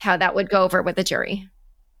emotion, how that would go over with the jury.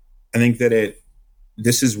 I think that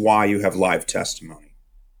this is why you have live testimony,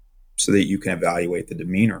 so that you can evaluate the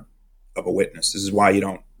demeanor of a witness. This is why you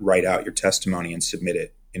don't write out your testimony and submit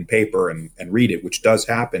it in paper and read it, which does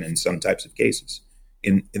happen in some types of cases.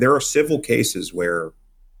 There are civil cases where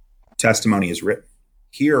testimony is written.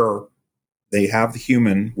 Here, they have the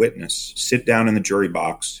human witness sit down in the jury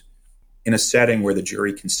box in a setting where the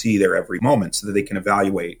jury can see their every moment so that they can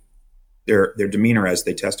evaluate their demeanor as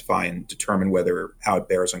they testify and determine how it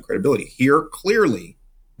bears on credibility. Here, clearly,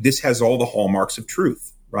 this has all the hallmarks of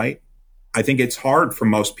truth, right? I think it's hard for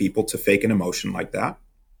most people to fake an emotion like that.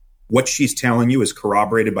 What she's telling you is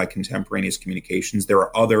corroborated by contemporaneous communications. There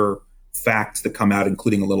are other facts that come out,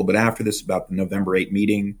 including a little bit after this, about the November 8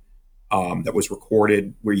 meeting that was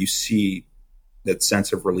recorded, where you see that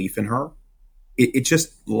sense of relief in her. It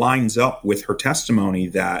just lines up with her testimony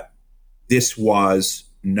that this was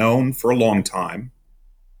known for a long time.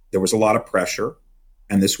 There was a lot of pressure,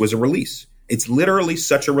 and this was a release. It's literally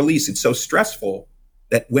such a release. It's so stressful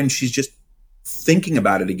that when she's just thinking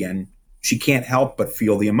about it again, she can't help but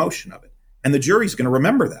feel the emotion of it. And the jury's going to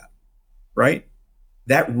remember that, right?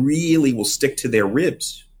 That really will stick to their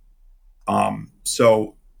ribs.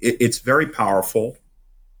 So it's very powerful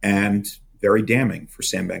and very damning for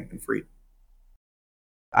Sam Bankman-Fried.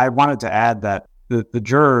 I wanted to add that the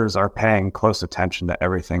jurors are paying close attention to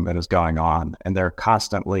everything that is going on, and they're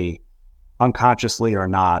constantly, unconsciously or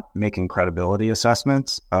not, making credibility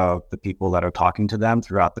assessments of the people that are talking to them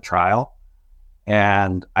throughout the trial.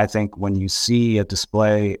 And I think when you see a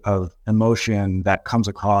display of emotion that comes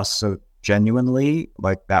across so genuinely,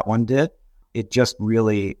 like that one did, it just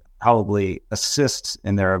really probably assists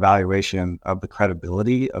in their evaluation of the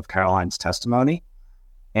credibility of Caroline's testimony.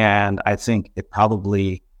 And I think it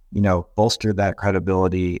probably, bolstered that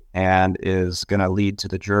credibility and is going to lead to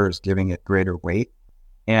the jurors giving it greater weight.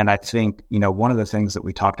 And I think, one of the things that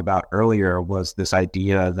we talked about earlier was this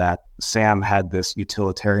idea that Sam had this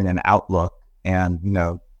utilitarian outlook and,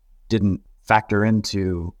 didn't factor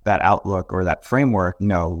into that outlook or that framework,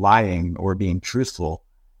 lying or being truthful.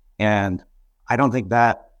 And I don't think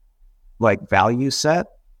that value set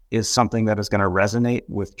is something that is going to resonate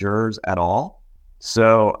with jurors at all.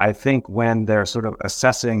 So I think when they're sort of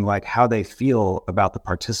assessing how they feel about the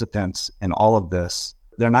participants in all of this,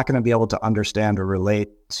 they're not going to be able to understand or relate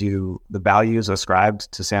to the values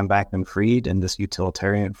ascribed to Sam Bankman-Fried in this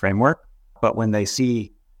utilitarian framework. But when they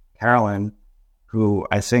see Carolyn, who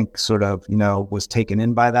I think sort of, was taken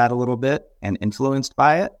in by that a little bit and influenced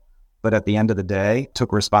by it, but at the end of the day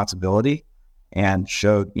took responsibility and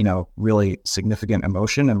showed, really significant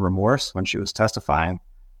emotion and remorse when she was testifying,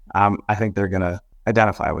 I think they're going to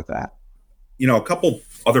identify with that. A couple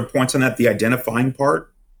other points on that. The identifying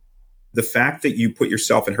part, the fact that you put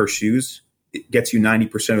yourself in her shoes, it gets you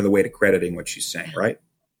 90% of the way to crediting what she's saying, right?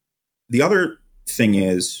 The other thing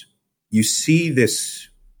is you see this.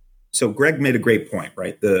 So Greg made a great point,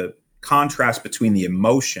 right? The contrast between the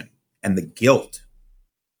emotion and the guilt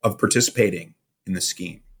of participating in the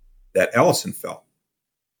scheme that Ellison felt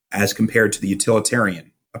as compared to the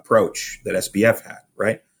utilitarian approach that SBF had,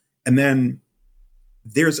 right? And then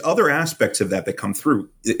there's other aspects of that come through.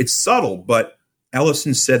 It's subtle, but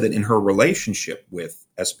Ellison said that in her relationship with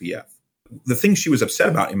SBF, the thing she was upset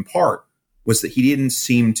about in part was that he didn't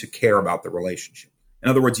seem to care about the relationship. In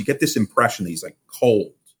other words, you get this impression that he's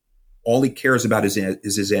cold. All he cares about is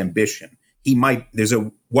his ambition. There's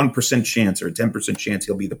a 1% chance or a 10% chance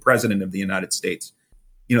he'll be the president of the United States.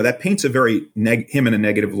 That paints a very him in a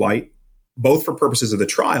negative light, both for purposes of the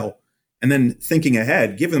trial and then thinking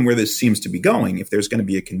ahead, given where this seems to be going, if there's going to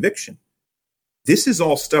be a conviction. This is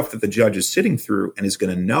all stuff that the judge is sitting through and is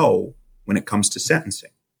going to know when it comes to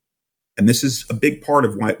sentencing. And this is a big part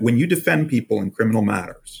of why when you defend people in criminal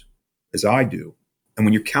matters, as I do, and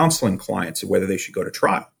when you're counseling clients of whether they should go to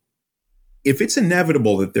trial, if it's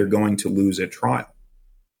inevitable that they're going to lose at trial,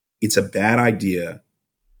 it's a bad idea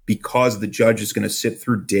because the judge is going to sit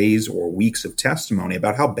through days or weeks of testimony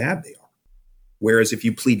about how bad they are. Whereas if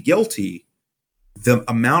you plead guilty, the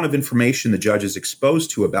amount of information the judge is exposed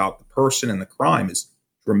to about the person and the crime is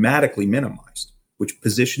dramatically minimized, which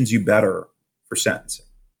positions you better for sentencing.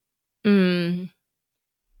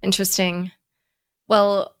 Interesting.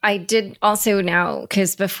 Well, I did also now,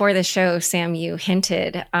 because before the show, Sam, you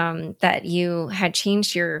hinted that you had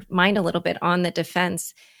changed your mind a little bit on the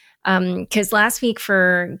defense. Because last week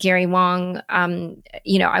for Gary Wong,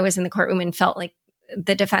 I was in the courtroom and felt like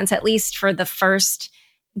the defense, at least for the first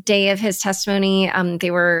day of his testimony, they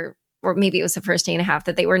were, or maybe it was the first day and a half,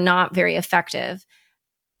 that they were not very effective.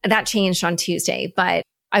 That changed on Tuesday. But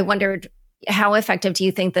I wondered, how effective do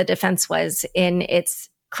you think the defense was in its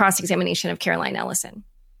cross-examination of Caroline Ellison?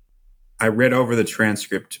 I read over the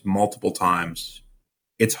transcript multiple times.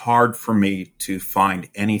 It's hard for me to find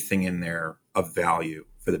anything in there of value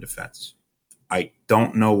for the defense. I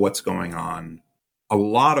don't know what's going on. A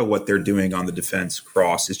lot of what they're doing on the defense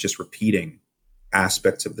cross is just repeating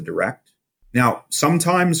aspects of the direct. Now,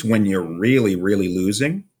 sometimes when you're really, really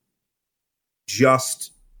losing,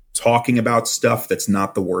 just talking about stuff that's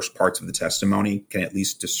not the worst parts of the testimony can at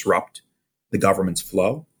least disrupt the government's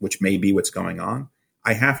flow, which may be what's going on.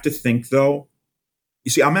 I have to think, though,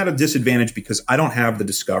 you see, I'm at a disadvantage because I don't have the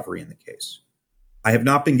discovery in the case. I have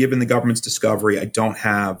not been given the government's discovery. I don't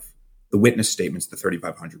have the witness statements, the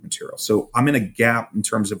 3,500 material. So I'm in a gap in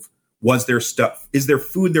terms of, was there stuff, is there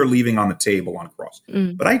food they're leaving on the table on cross?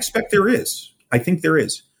 But I expect there is. I think there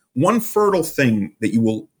is. One fertile thing that you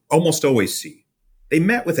will almost always see, they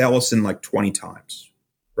met with Ellison 20 times,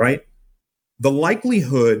 right? The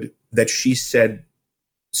likelihood that she said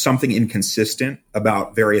something inconsistent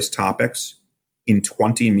about various topics in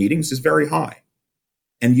 20 meetings is very high.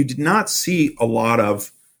 And you did not see a lot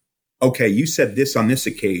of, okay, you said this on this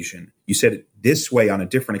occasion. You said it this way on a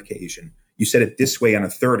different occasion. You said it this way on a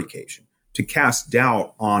third occasion, to cast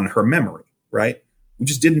doubt on her memory, right? We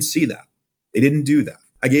just didn't see that. They didn't do that.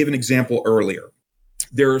 I gave an example earlier.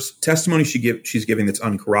 There's testimony she's giving that's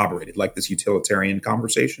uncorroborated, like this utilitarian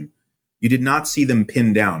conversation. You did not see them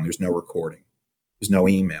pinned down. There's no recording. There's no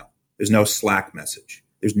email. There's no Slack message.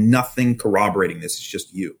 There's nothing corroborating this. It's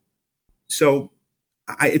just you. So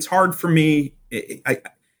it's hard for me.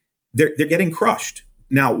 They're getting crushed.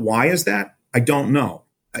 Now, why is that? I don't know.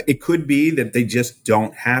 It could be that they just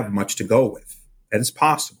don't have much to go with. That is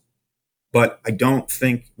possible. But I don't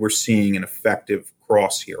think we're seeing an effective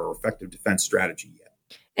cross here or effective defense strategy yet.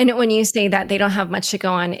 And when you say that they don't have much to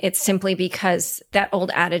go on, it's simply because that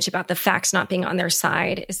old adage about the facts not being on their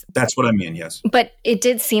side is. That's what I mean, yes. But it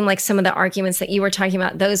did seem like some of the arguments that you were talking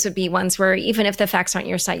about, those would be ones where even if the facts aren't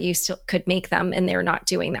your side, you still could make them, and they're not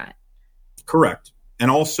doing that. Correct. And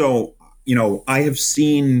also, I have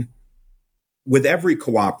seen with every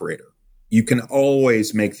cooperator, you can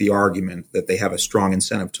always make the argument that they have a strong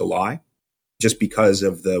incentive to lie just because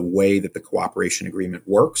of the way that the cooperation agreement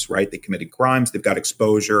works, right? They committed crimes, they've got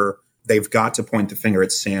exposure, they've got to point the finger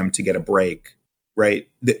at Sam to get a break, right?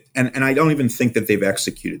 And I don't even think that they've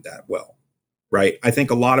executed that well, right? I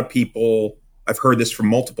think a lot of people, I've heard this from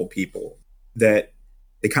multiple people, that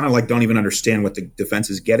they kind of don't even understand what the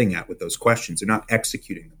defense is getting at with those questions. They're not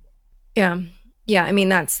executing them. Yeah. Yeah. I mean,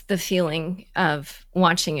 that's the feeling of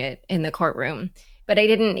watching it in the courtroom. But I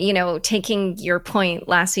didn't, taking your point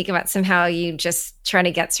last week about somehow you just try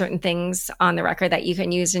to get certain things on the record that you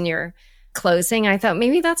can use in your closing. I thought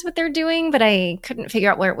maybe that's what they're doing, but I couldn't figure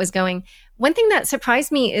out where it was going. One thing that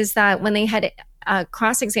surprised me is that when they had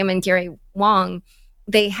cross-examined Gary Wong,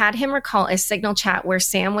 they had him recall a signal chat where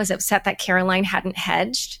Sam was upset that Caroline hadn't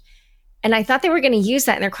hedged. And I thought they were going to use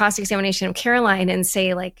that in their cross-examination of Caroline and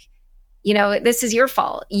say, this is your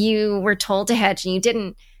fault. You were told to hedge and you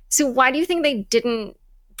didn't. So why do you think they didn't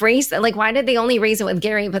raise that? Why did they only raise it with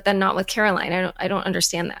Gary, but then not with Caroline? I don't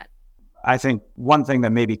understand that. I think one thing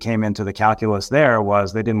that maybe came into the calculus there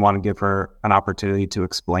was they didn't want to give her an opportunity to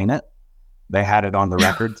explain it. They had it on the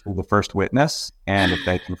record through the first witness. And if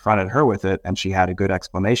they confronted her with it and she had a good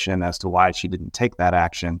explanation as to why she didn't take that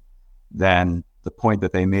action, then the point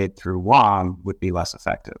that they made through Wong would be less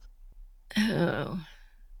effective. Oh,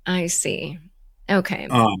 I see. Okay.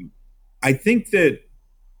 I think that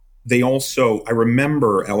I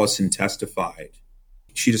remember Ellison testified.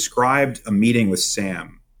 She described a meeting with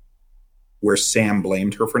Sam where Sam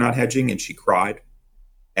blamed her for not hedging and she cried.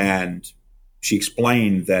 And she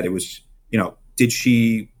explained that it was, could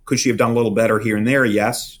she have done a little better here and there?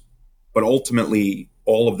 Yes. But ultimately,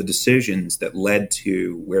 all of the decisions that led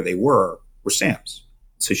to where they were Sam's.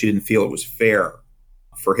 So she didn't feel it was fair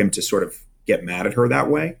for him to sort of get mad at her that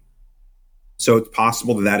way. So it's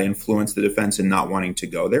possible that influenced the defense in not wanting to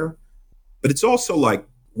go there. But it's also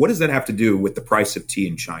what does that have to do with the price of tea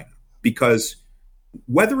in China? Because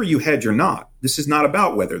whether you hedge or not, this is not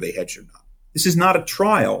about whether they hedge or not. This is not a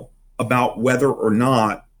trial about whether or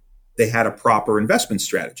not they had a proper investment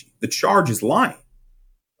strategy. The charge is lying,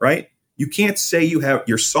 right? You can't say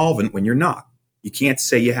you're solvent when you're not. You can't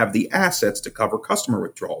say you have the assets to cover customer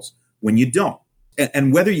withdrawals when you don't.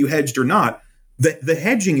 And whether you hedged or not, the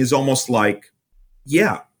hedging is almost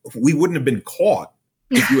we wouldn't have been caught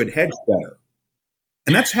if you had hedged better.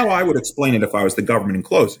 And that's how I would explain it if I was the government in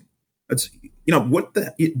closing. That's,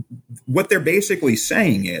 what they're basically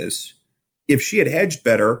saying is, if she had hedged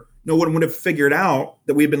better, no one would have figured out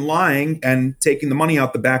that we've been lying and taking the money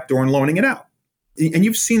out the back door and loaning it out. And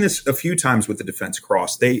you've seen this a few times with the defense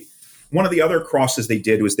cross. One of the other crosses they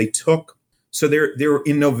did was they're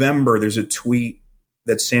in November, there's a tweet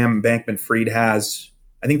that Sam Bankman-Fried has.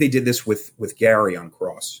 I think they did this with Gary on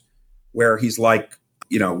cross, where he's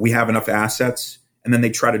we have enough assets. And then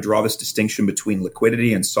they try to draw this distinction between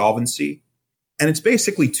liquidity and solvency. And it's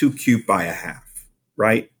basically too cute by a half,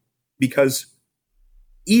 right? Because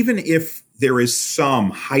even if there is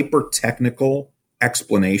some hyper-technical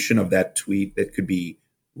explanation of that tweet that could be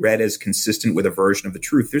read as consistent with a version of the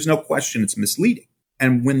truth, there's no question it's misleading.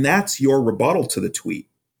 And when that's your rebuttal to the tweet,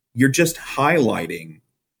 you're just highlighting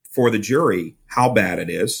for the jury how bad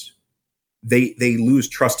it is. They lose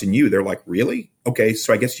trust in you. They're like, really? Okay,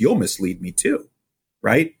 so I guess you'll mislead me too,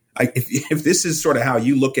 right? If this is sort of how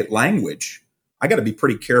you look at language, I got to be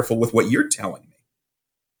pretty careful with what you're telling me.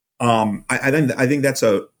 I think that's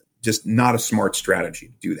just not a smart strategy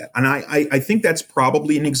to do that. And I think that's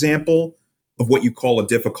probably an example of what you call a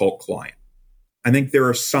difficult client. I think there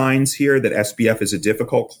are signs here that SBF is a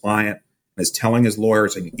difficult client and is telling his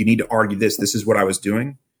lawyers, you need to argue this. This is what I was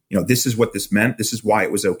doing. This is what this meant. This is why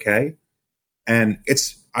it was okay. And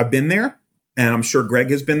I've been there, and I'm sure Greg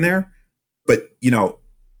has been there. But,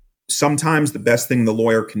 sometimes the best thing the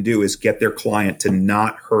lawyer can do is get their client to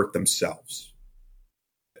not hurt themselves.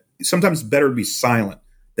 Sometimes it's better to be silent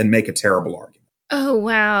than make a terrible argument. Oh,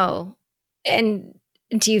 wow. And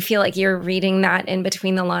do you feel like you're reading that in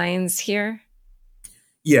between the lines here?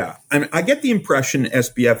 Yeah. I get the impression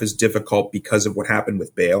SBF is difficult because of what happened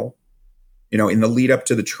with bail. In the lead up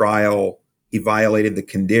to the trial, he violated the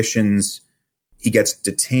conditions. He gets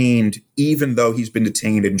detained, even though he's been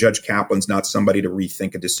detained, and Judge Kaplan's not somebody to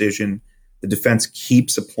rethink a decision. The defense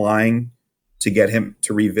keeps applying to get him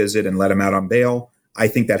to revisit and let him out on bail. I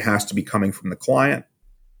think that has to be coming from the client.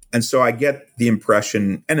 And so I get the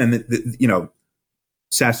impression, and then,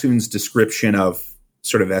 Sassoon's description of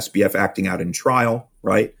sort of SBF acting out in trial,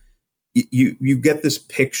 right? You get this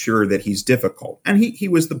picture that he's difficult. And he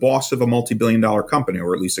was the boss of a multi-billion-dollar company,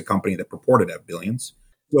 or at least a company that purported to have billions.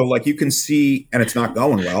 So like you can see, and it's not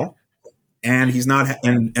going well. And he's not,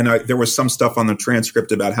 there was some stuff on the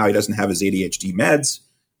transcript about how he doesn't have his ADHD meds.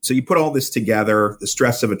 So you put all this together, the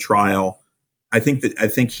stress of a trial. I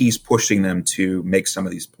think he's pushing them to make some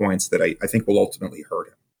of these points that I think will ultimately hurt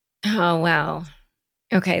him. Oh, wow.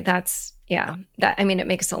 Okay. It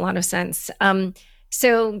makes a lot of sense.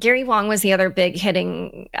 So Gary Wong was the other big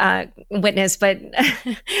hitting witness, but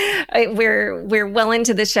we're well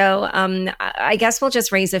into the show. I guess we'll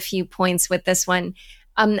just raise a few points with this one.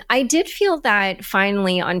 I did feel that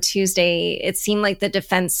finally on Tuesday, it seemed like the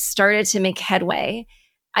defense started to make headway.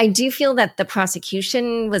 I do feel that the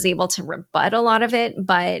prosecution was able to rebut a lot of it,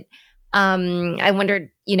 but I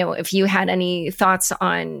wondered, if you had any thoughts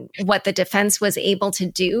on what the defense was able to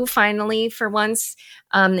do finally for once,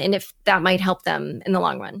 and if that might help them in the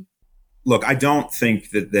long run. Look, I don't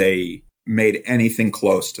think that they made anything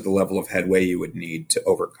close to the level of headway you would need to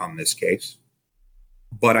overcome this case.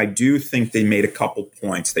 But I do think they made a couple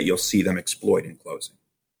points that you'll see them exploit in closing.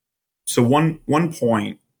 So one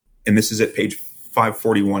point, and this is at page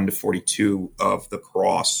 541 to 42 of the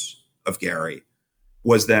cross of Gary,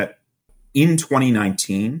 was that in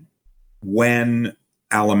 2019, when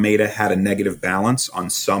Alameda had a negative balance on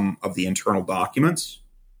some of the internal documents,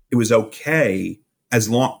 it was okay as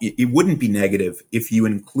long it wouldn't be negative if you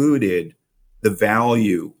included the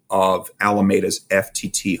value of Alameda's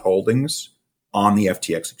FTT holdings on the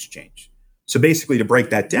FTX exchange. So basically, to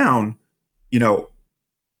break that down,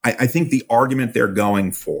 I think the argument they're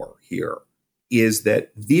going for here is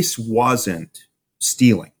that this wasn't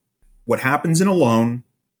stealing. What happens in a loan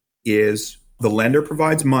is the lender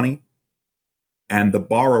provides money and the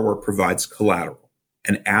borrower provides collateral,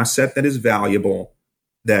 an asset that is valuable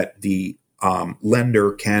that the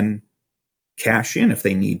lender can cash in if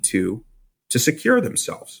they need to secure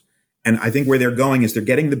themselves. And I think where they're going is they're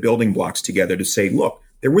getting the building blocks together to say, look,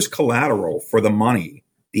 there was collateral for the money,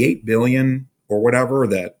 the $8 billion or whatever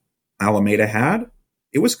that Alameda had.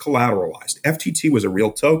 It was collateralized. FTT was a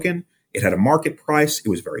real token. It had a market price. It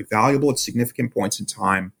was very valuable at significant points in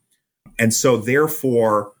time. And so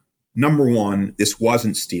therefore, number one, this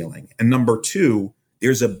wasn't stealing. And number two,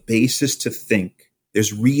 there's a basis to think,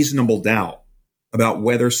 there's reasonable doubt about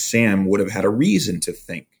whether Sam would have had a reason to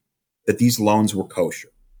think that these loans were kosher.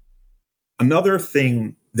 Another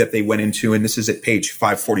thing that they went into, and this is at page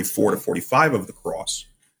 544 to 45 of the cross,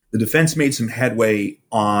 the defense made some headway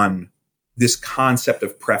on this concept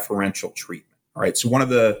of preferential treatment. All right. So one of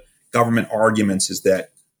the government arguments is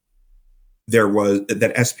that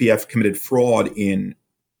that SBF committed fraud in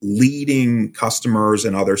leading customers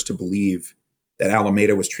and others to believe that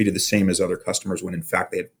Alameda was treated the same as other customers when in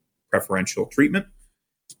fact they had preferential treatment.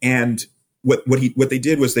 And what they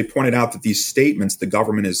did was they pointed out that these statements the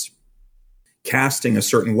government is casting a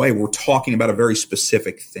certain way were talking about a very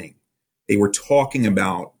specific thing. They were talking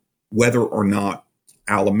about whether or not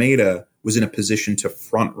Alameda was in a position to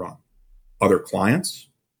front run other clients,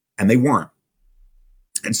 and they weren't.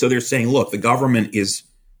 And so they're saying, look, the government is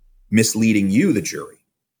misleading you, the jury,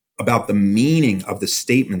 about the meaning of the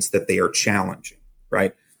statements that they are challenging,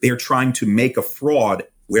 right? They are trying to make a fraud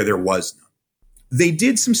where there was none. They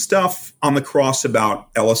did some stuff on the cross about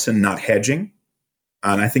Ellison not hedging.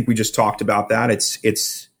 And I think we just talked about that.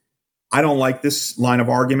 I don't like this line of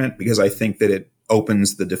argument because I think that it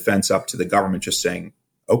opens the defense up to the government just saying,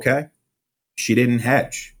 okay, she didn't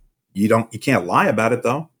hedge. You can't lie about it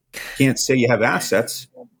though. Can't say you have assets.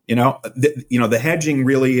 The hedging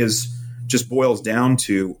really just boils down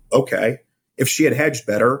to, okay, if she had hedged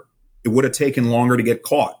better, it would have taken longer to get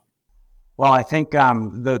caught. Well, I think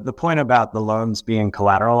the point about the loans being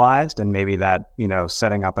collateralized and maybe that,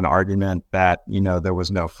 setting up an argument that, there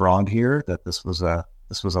was no fraud here, that this was a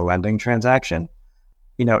lending transaction,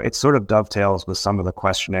 it sort of dovetails with some of the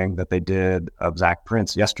questioning that they did of Zach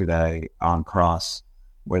Prince yesterday on Cross,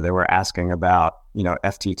 where they were asking about,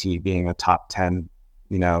 FTT being a top 10,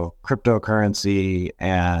 cryptocurrency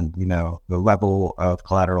and, the level of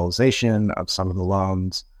collateralization of some of the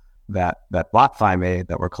loans that BlockFi made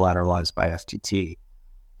that were collateralized by FTT.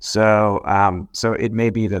 So it may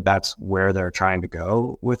be that that's where they're trying to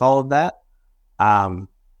go with all of that.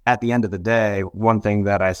 At the end of the day, one thing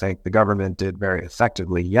that I think the government did very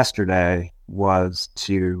effectively yesterday was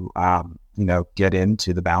to, get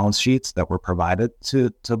into the balance sheets that were provided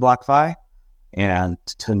to BlockFi and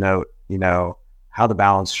to note, how the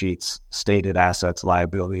balance sheets stated assets,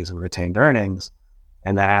 liabilities, and retained earnings.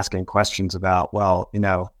 and then asking questions about, well,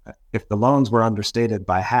 if the loans were understated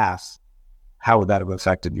by half, how would that have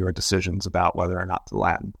affected your decisions about whether or not to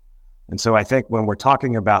lend? And so I think when we're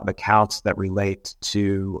talking about the counts that relate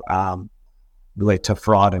to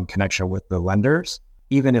fraud in connection with the lenders,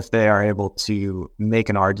 even if they are able to make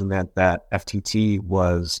an argument that FTT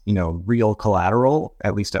was, real collateral,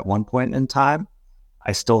 at least at one point in time,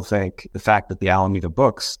 I still think the fact that the Alameda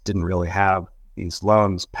books didn't really have these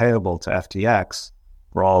loans payable to FTX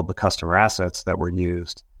for all the customer assets that were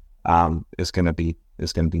used is going to be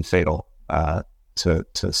fatal to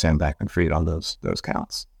Sam Bankman-Fried on those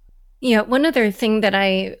counts. Yeah, one other thing that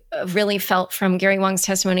I really felt from Gary Wang's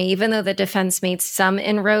testimony, even though the defense made some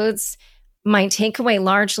inroads, my takeaway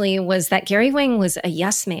largely was that Gary Wang was a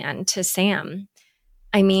yes man to Sam.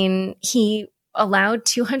 I mean, he allowed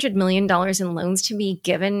 $200 million in loans to be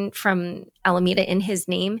given from Alameda in his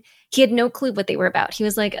name. He had no clue what they were about. He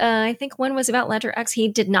was like, I think one was about Ledger X. He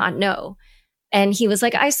did not know. And he was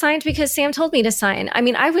like, I signed because Sam told me to sign. I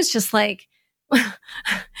mean, I was just like,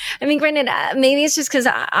 I mean, granted, maybe it's just because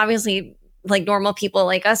obviously like normal people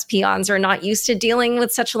like us peons are not used to dealing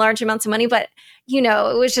with such large amounts of money. But,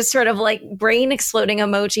 it was just sort of like brain exploding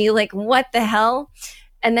emoji. Like, what the hell?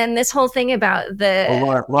 And then this whole thing about the...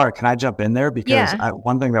 Well, Laura, can I jump in there? Because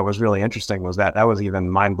one thing that was really interesting was that was even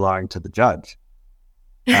mind-blowing to the judge,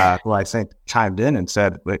 who I think chimed in and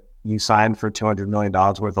said, you signed for $200 million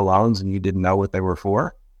worth of loans and you didn't know what they were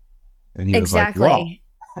for? And he was like, well.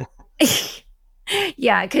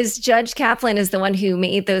 Yeah, because Judge Kaplan is the one who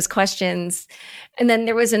made those questions. And then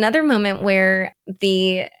there was another moment where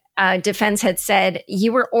the defense had said,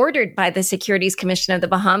 you were ordered by the Securities Commission of the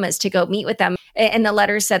Bahamas to go meet with them. And the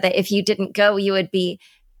letter said that if you didn't go, you would be,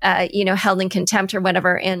 held in contempt or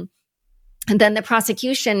whatever. And then the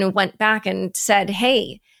prosecution went back and said,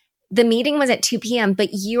 hey, the meeting was at 2 p.m., but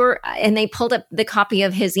and they pulled up the copy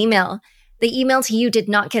of his email. The email to you did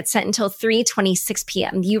not get sent until 3:26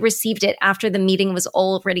 p.m. You received it after the meeting was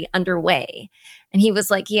already underway. And he was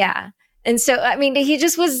like, yeah. And so, I mean, he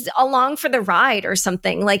just was along for the ride or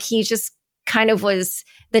something. Like he just kind of was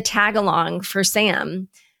the tag along for Sam.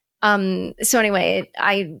 So anyway,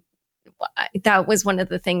 that was one of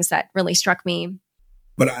the things that really struck me.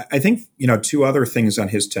 But I think, two other things on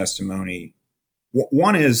his testimony.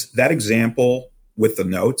 One is that example with the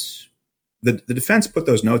notes. The defense put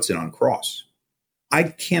those notes in on cross. I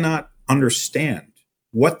cannot understand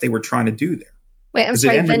what they were trying to do there. Wait, I'm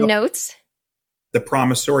sorry, the notes? The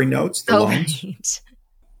promissory notes, the loans. Right.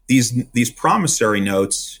 These promissory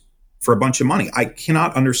notes for a bunch of money. I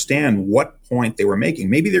cannot understand what point they were making.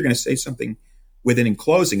 Maybe they're going to say something with it in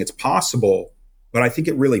closing. It's possible, but I think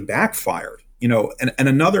it really backfired. And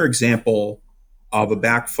another example of a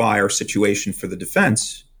backfire situation for the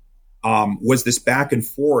defense was this back and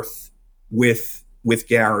forth with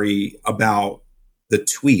Gary about the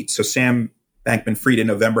tweet. So Sam Bankman-Fried in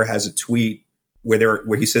November has a tweet where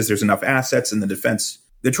he says there's enough assets, and the defense,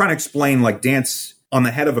 they're trying to explain, like dance on the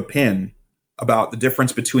head of a pin about the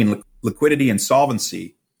difference between liquidity and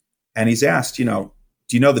solvency. And he's asked, do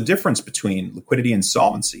you know the difference between liquidity and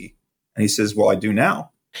solvency? And he says, well, I do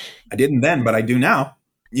now. I didn't then, but I do now.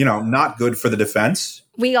 Not good for the defense.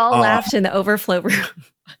 We all laughed in the overflow room,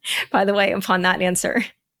 by the way, upon that answer.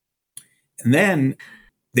 And then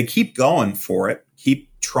they keep going for it, keep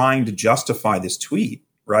trying to justify this tweet,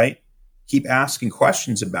 right? Keep asking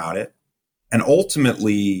questions about it. And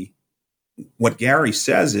ultimately, what Gary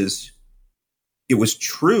says is it was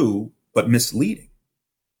true, but misleading.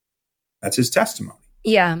 That's his testimony.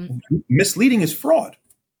 Yeah. Misleading is fraud.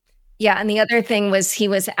 Yeah. And the other thing was he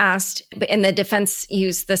was asked, and the defense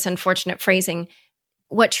used this unfortunate phrasing,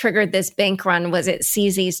 what triggered this bank run? Was it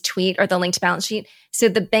CZ's tweet or the linked balance sheet? So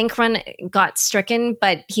the bank run got stricken,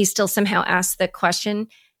 but he still somehow asked the question.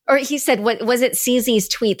 Or he said, what was it CZ's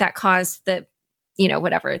tweet that caused the,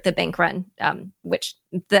 the bank run, which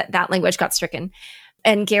that language got stricken.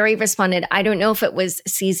 And Gary responded, I don't know if it was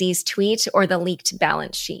CZ's tweet or the leaked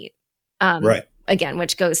balance sheet. Right. Again,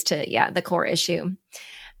 which goes to, the core issue.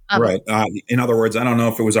 Right. In other words, I don't know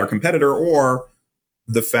if it was our competitor or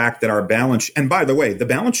the fact that our balance, and by the way, the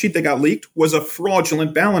balance sheet that got leaked was a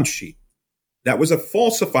fraudulent balance sheet. That was a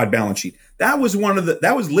falsified balance sheet. That was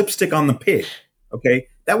that was lipstick on the pig. Okay.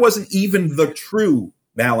 That wasn't even the true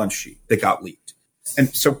balance sheet that got leaked.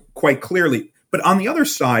 And so quite clearly, but on the other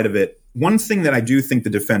side of it, one thing that I do think the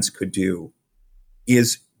defense could do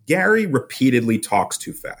is Gary repeatedly talks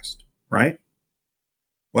too fast, right?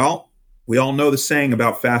 Well, we all know the saying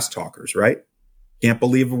about fast talkers, right? Can't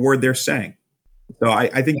believe a word they're saying. So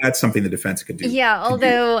I think that's something the defense could do. Yeah,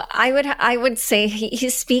 although I would say he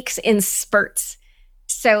speaks in spurts.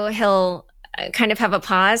 So he'll kind of have a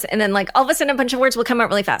pause, and then like all of a sudden a bunch of words will come out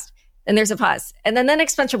really fast. And there's a pause. And then the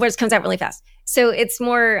next bunch of words comes out really fast. So it's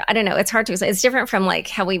more, I don't know, it's hard to explain. It's different from like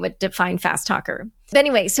how we would define fast talker. But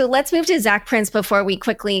anyway, so let's move to Zach Prince before we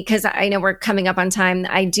quickly, because I know we're coming up on time.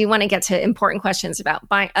 I do want to get to important questions about,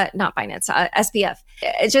 not Binance, SBF.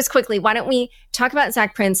 Just quickly, why don't we talk about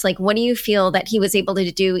Zach Prince? Like, what do you feel that he was able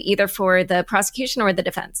to do either for the prosecution or the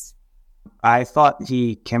defense? I thought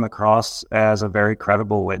he came across as a very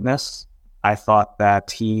credible witness. I thought that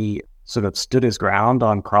he sort of stood his ground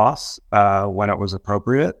on cross when it was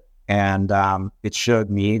appropriate. And it showed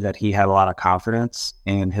me that he had a lot of confidence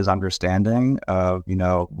in his understanding of,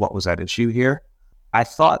 what was at issue here. I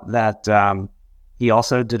thought that he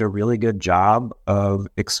also did a really good job of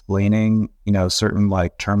explaining, certain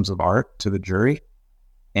like terms of art to the jury.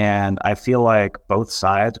 And I feel like both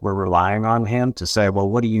sides were relying on him to say, well,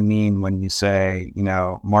 what do you mean when you say,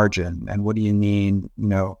 margin? And what do you mean,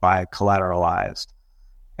 by collateralized?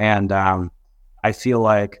 And I feel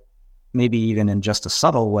like maybe even in just a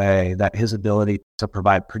subtle way that his ability to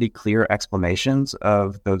provide pretty clear explanations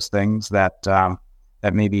of those things that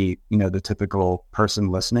that maybe, the typical person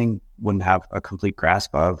listening wouldn't have a complete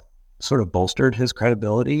grasp of sort of bolstered his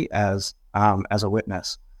credibility as a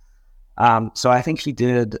witness. So I think he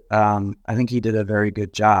did a very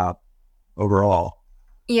good job overall.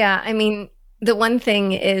 Yeah. I mean, the one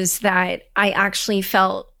thing is that I actually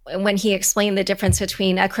felt when he explained the difference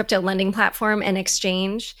between a crypto lending platform and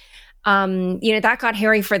exchange, that got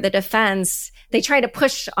hairy for the defense. They tried to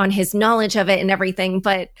push on his knowledge of it and everything.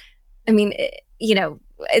 But I mean,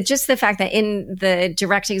 just the fact that in the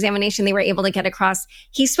direct examination, they were able to get across,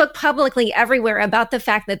 he spoke publicly everywhere about the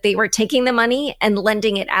fact that they were taking the money and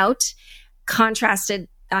lending it out, contrasted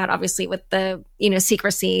that obviously with the,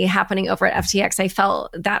 secrecy happening over at FTX. I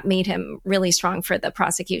felt that made him really strong for the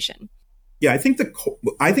prosecution. Yeah, I think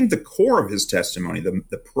the core of his testimony,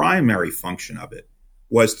 the primary function of it,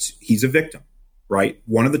 was he's a victim, right?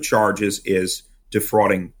 One of the charges is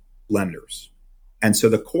defrauding lenders. And so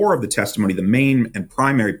the core of the testimony, the main and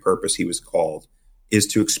primary purpose he was called, is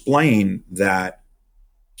to explain that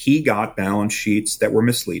he got balance sheets that were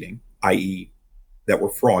misleading, i.e., that were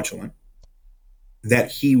fraudulent,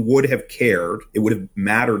 that he would have cared, it would have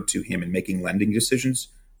mattered to him in making lending decisions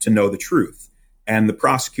to know the truth. And the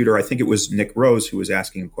prosecutor, I think it was Nick Rose who was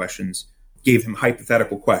asking him questions, gave him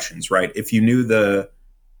hypothetical questions, right? If you knew the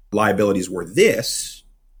liabilities were this,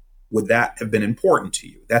 would that have been important to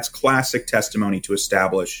you? That's classic testimony to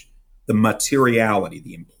establish the materiality,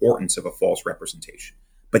 the importance of a false representation.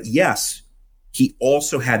 But yes, he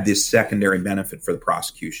also had this secondary benefit for the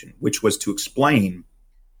prosecution, which was to explain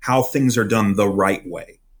how things are done the right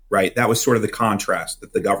way, right? That was sort of the contrast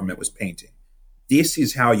that the government was painting. This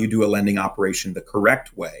is how you do a lending operation the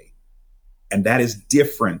correct way. And that is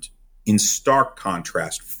different in stark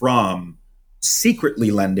contrast from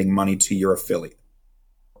secretly lending money to your affiliate.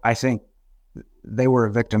 I think they were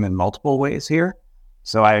a victim in multiple ways here.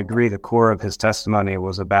 So I agree the core of his testimony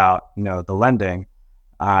was about, the lending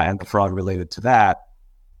and the fraud related to that.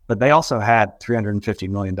 But they also had $350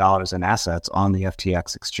 million in assets on the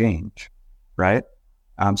FTX exchange, right?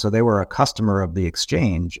 So they were a customer of the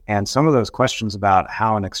exchange. And some of those questions about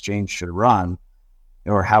how an exchange should run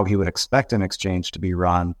or how he would expect an exchange to be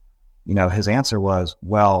run, his answer was,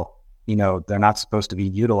 well, they're not supposed to be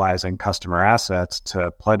utilizing customer assets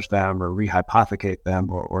to pledge them or rehypothecate them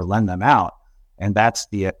or lend them out. And that's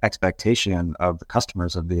the expectation of the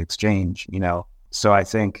customers of the exchange, So I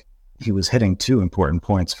think he was hitting two important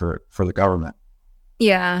points for the government.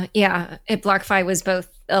 Yeah. BlockFi was both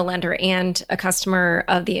a lender and a customer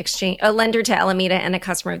of the exchange, a lender to Alameda and a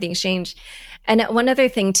customer of the exchange. And one other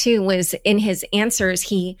thing too was in his answers,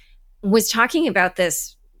 he was talking about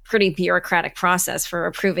this pretty bureaucratic process for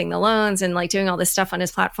approving the loans and like doing all this stuff on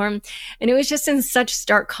his platform. And it was just in such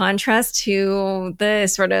stark contrast to the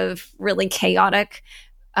sort of really chaotic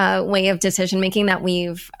way of decision making that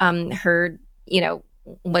we've heard,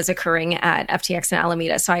 was occurring at FTX and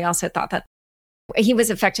Alameda. So I also thought that he was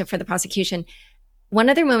effective for the prosecution. One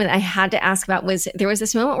other moment I had to ask about was there was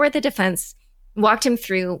this moment where the defense walked him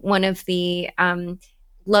through one of the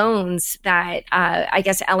loans that I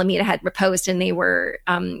guess Alameda had proposed, and they were,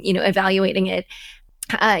 evaluating it.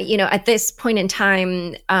 At this point in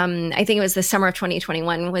time, I think it was the summer of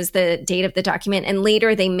 2021 was the date of the document, and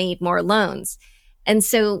later they made more loans. And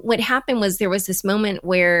so what happened was there was this moment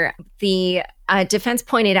where the defense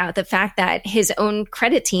pointed out the fact that his own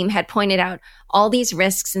credit team had pointed out all these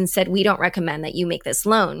risks and said, we don't recommend that you make this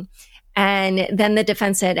loan. And then the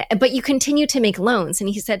defense said, but you continue to make loans. And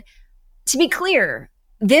he said, to be clear,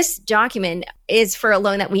 this document is for a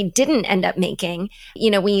loan that we didn't end up making.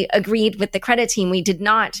 We agreed with the credit team. We did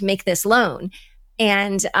not make this loan.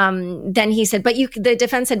 And then he said, the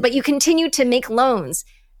defense said, but you continue to make loans.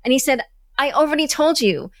 And he said, I already told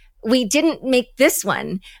you, we didn't make this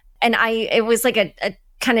one. And it was like a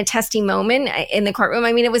kind of testy moment in the courtroom.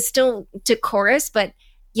 I mean, it was still decorous, but,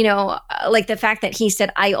 like the fact that he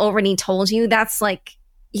said, I already told you, that's like,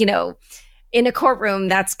 in a courtroom,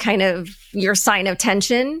 that's kind of your sign of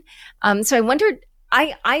tension. So I wondered,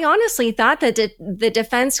 I honestly thought that the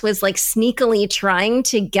defense was like sneakily trying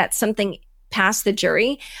to get something past the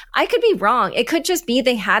jury. I could be wrong. It could just be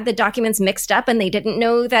they had the documents mixed up and they didn't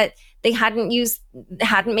know that they hadn't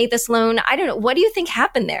made this loan. I don't know. What do you think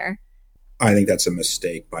happened there? I think that's a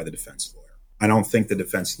mistake by the defense lawyer. I don't think the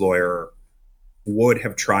defense lawyer would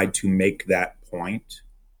have tried to make that point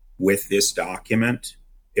with this document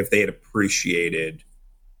if they had appreciated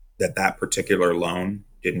that particular loan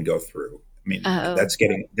didn't go through. I mean, that's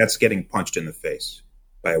getting punched in the face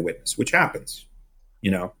by a witness, which happens,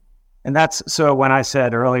 And that's so when I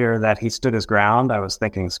said earlier that he stood his ground, I was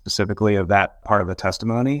thinking specifically of that part of the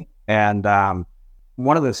testimony. And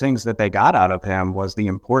one of the things that they got out of him was the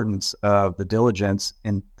importance of the diligence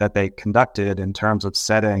that they conducted in terms of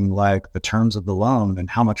setting like the terms of the loan and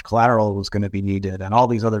how much collateral was going to be needed and all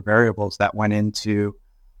these other variables that went into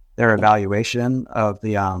their evaluation of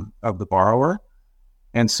the borrower.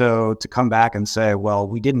 And so to come back and say, well,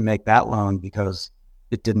 we didn't make that loan because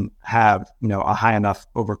it didn't have, a high enough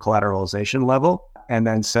over collateralization level, and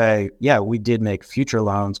then say, yeah, we did make future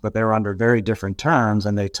loans, but they were under very different terms,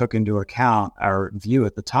 and they took into account our view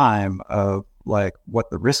at the time of like what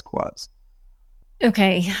the risk was.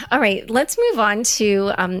 Okay. All right. Let's move on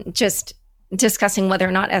to just discussing whether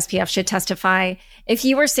or not SBF should testify. If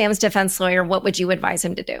you were Sam's defense lawyer, what would you advise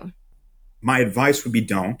him to do? My advice would be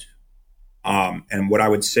don't. And what I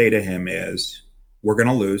would say to him is, we're going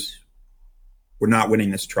to lose. We're not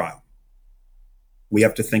winning this trial. We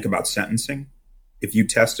have to think about sentencing. If you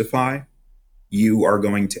testify, you are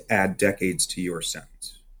going to add decades to your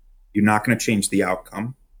sentence. You're not going to change the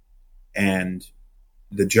outcome. And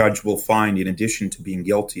the judge will find, in addition to being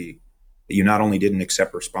guilty, that you not only didn't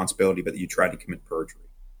accept responsibility, but that you tried to commit perjury.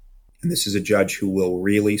 And this is a judge who will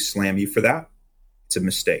really slam you for that. It's a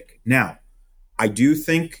mistake. Now, I do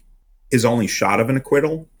think his only shot of an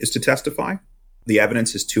acquittal is to testify. The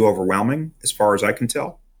evidence is too overwhelming, as far as I can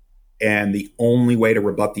tell. And the only way to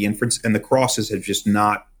rebut the inference, and the crosses have just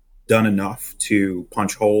not done enough to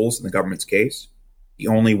punch holes in the government's case. The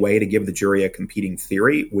only way to give the jury a competing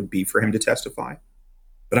theory would be for him to testify.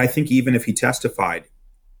 But I think even if he testified,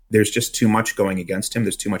 there's just too much going against him.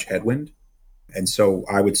 There's too much headwind. And so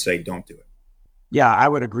I would say don't do it. Yeah, I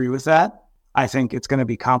would agree with that. I think it's going to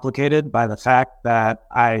be complicated by the fact that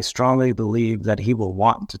I strongly believe that he will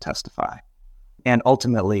want to testify. And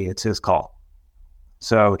ultimately, it's his call.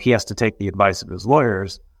 So he has to take the advice of his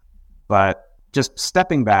lawyers. But just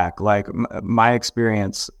stepping back, like my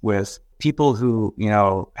experience with people who,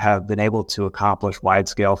 have been able to accomplish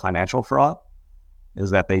wide-scale financial fraud is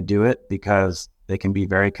that they do it because they can be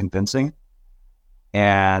very convincing.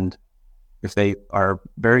 And if they are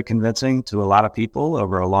very convincing to a lot of people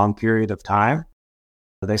over a long period of time,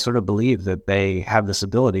 they sort of believe that they have this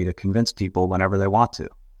ability to convince people whenever they want to.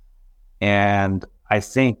 And I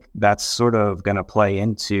think that's sort of going to play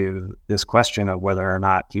into this question of whether or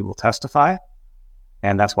not he will testify.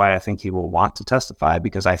 And that's why I think he will want to testify,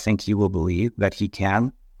 because I think he will believe that he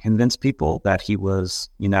can convince people that he was,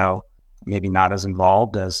 maybe not as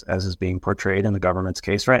involved as is being portrayed in the government's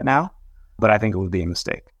case right now. But I think it would be a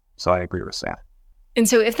mistake. So I agree with Sam. And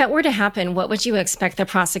so if that were to happen, what would you expect the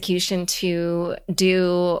prosecution to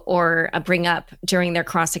do or bring up during their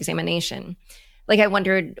cross-examination? Like, I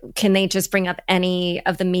wondered, can they just bring up any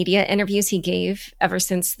of the media interviews he gave ever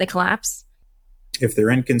since the collapse? If they're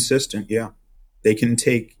inconsistent, yeah. They can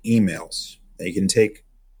take emails. They can take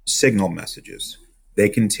signal messages. They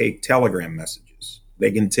can take telegram messages.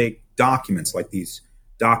 They can take documents, like these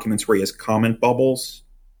documents where he has comment bubbles,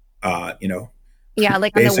 Yeah,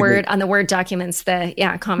 like on the Word documents,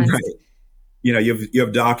 comments. Right. You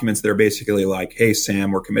have documents that are basically like, "Hey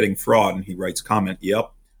Sam, we're committing fraud," and he writes comment,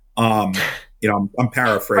 "Yep." I'm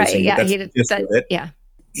paraphrasing. Right, yeah, but that's it. Yeah.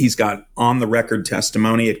 He's got on the record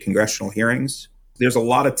testimony at congressional hearings. There's a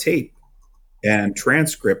lot of tape and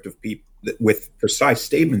transcript of people with precise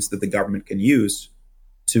statements that the government can use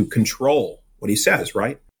to control what he says,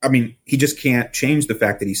 right? I mean, he just can't change the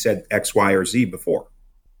fact that he said X, Y, or Z before.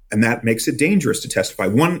 And that makes it dangerous to testify.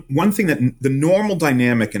 One thing that the normal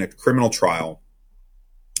dynamic in a criminal trial,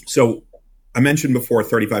 so I mentioned before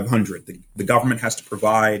 3,500, the government has to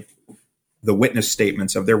provide the witness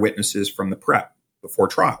statements of their witnesses from the prep before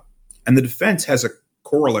trial. And the defense has a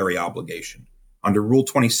corollary obligation. Under Rule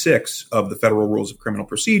 26 of the Federal Rules of Criminal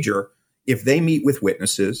Procedure, if they meet with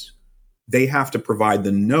witnesses, they have to provide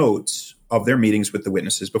the notes of their meetings with the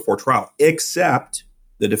witnesses before trial, except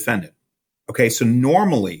the defendant. Okay, so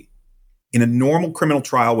normally, in a normal criminal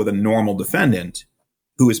trial with a normal defendant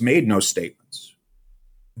who has made no statements,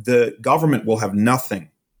 the government will have nothing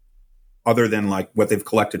other than like what they've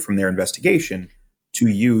collected from their investigation to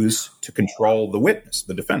use to control the witness,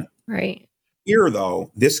 the defendant. Right. Here,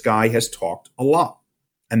 though, this guy has talked a lot,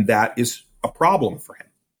 and that is a problem for him.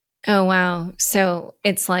 Oh, wow. So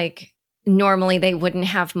it's like normally they wouldn't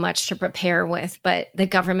have much to prepare with, but the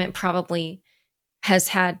government probably has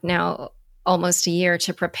had now almost a year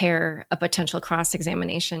to prepare a potential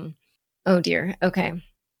cross-examination. Oh, dear. Okay.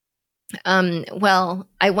 Well,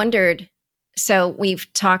 I wondered, so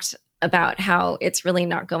we've talked about how it's really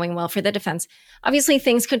not going well for the defense. Obviously,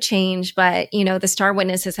 things could change, but, the star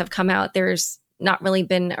witnesses have come out. There's not really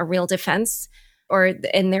been a real defense,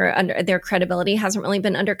 and their credibility hasn't really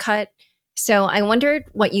been undercut. So I wondered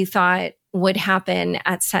what you thought would happen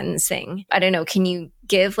at sentencing. I don't know. Can you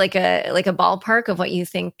give like a ballpark of what you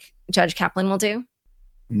think Judge Kaplan will do?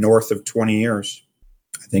 North of 20 years.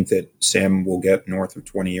 I think that Sam will get north of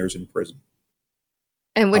 20 years in prison.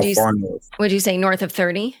 And would you say north of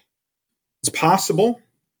 30? It's possible.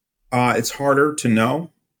 It's harder to know.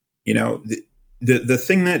 The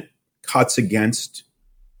thing that cuts against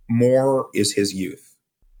Moore is his youth.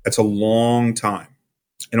 That's a long time.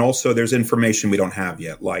 And also there's information we don't have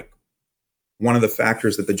yet. Like one of the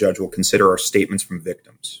factors that the judge will consider are statements from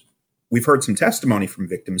victims. We've heard some testimony from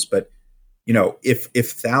victims, but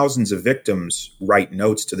if thousands of victims write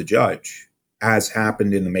notes to the judge, as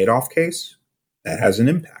happened in the Madoff case, that has an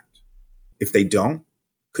impact. If they don't,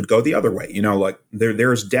 could go the other way.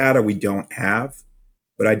 There's data we don't have,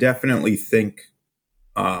 but I definitely think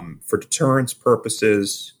for deterrence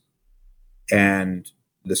purposes and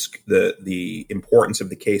the importance of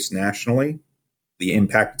the case nationally, the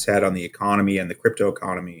impact it's had on the economy and the crypto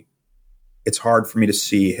economy, it's hard for me to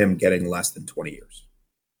see him getting less than 20 years.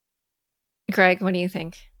 Greg, what do you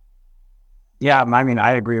think? Yeah, I mean,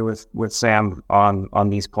 I agree with Sam on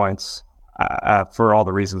these points for all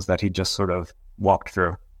the reasons that he just sort of walked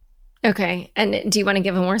through. Okay. And do you want to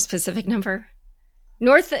give a more specific number?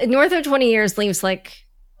 North of 20 years leaves like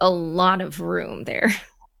a lot of room there.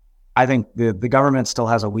 I think the government still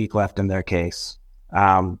has a week left in their case.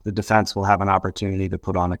 The defense will have an opportunity to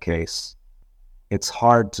put on a case. It's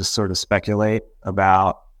hard to sort of speculate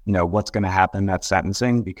about, what's going to happen at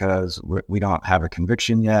sentencing because we don't have a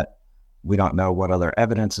conviction yet. We don't know what other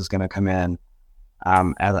evidence is going to come in.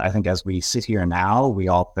 I think as we sit here now, we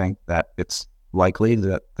all think that it's likely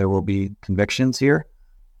that there will be convictions here,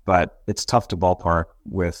 but it's tough to ballpark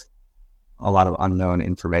with a lot of unknown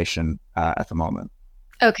information at the moment.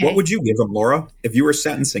 Okay. What would you give him, Laura, if you were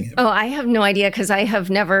sentencing him? Oh, I have no idea because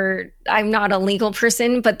I'm not a legal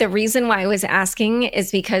person, but the reason why I was asking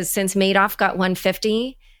is because since Madoff got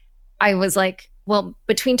 150, I was like, well,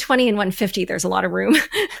 between 20 and 150, there's a lot of room.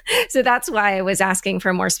 So that's why I was asking for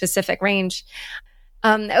a more specific range.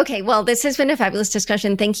 Okay, well, this has been a fabulous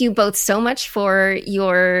discussion. Thank you both so much for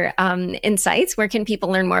your insights. Where can people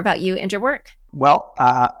learn more about you and your work? Well,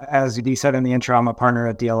 as you said in the intro, I'm a partner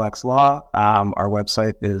at DLX Law. Our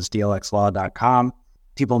website is dlxlaw.com.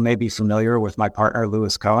 People may be familiar with my partner,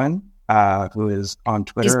 Louis Cohen, who is on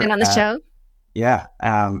Twitter. He's been on the show? Yeah,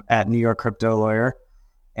 at New York Crypto Lawyer.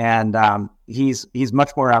 And he's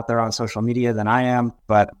much more out there on social media than I am,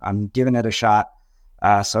 but I'm giving it a shot.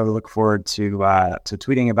 So I look forward to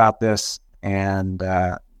tweeting about this and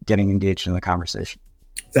getting engaged in the conversation.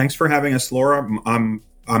 Thanks for having us, Laura.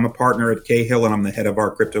 I'm a partner at Cahill, and I'm the head of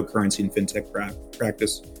our cryptocurrency and fintech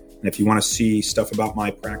practice. And if you want to see stuff about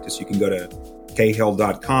my practice, you can go to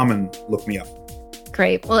cahill.com and look me up.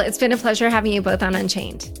 Great. Well, it's been a pleasure having you both on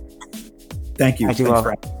Unchained. Thank you.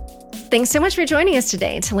 Thanks so much for joining us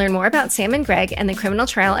today. To learn more about Sam and Greg and the criminal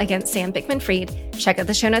trial against Sam Bankman-Fried, check out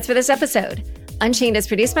the show notes for this episode. Unchained is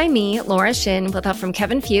produced by me, Laura Shin, with help from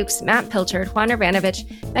Kevin Fuchs, Matt Pilchard, Juan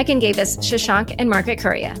Aranovich, Megan Gavis, Shashank, and Margaret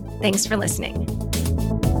Curia. Thanks for listening.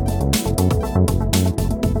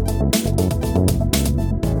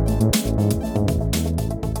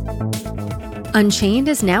 Unchained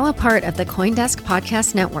is now a part of the CoinDesk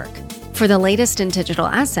Podcast Network. For the latest in digital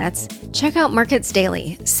assets, check out Markets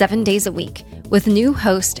Daily, 7 days a week, with new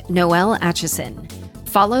host Noel Atchison.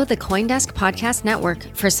 Follow the CoinDesk Podcast Network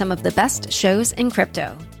for some of the best shows in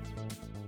crypto.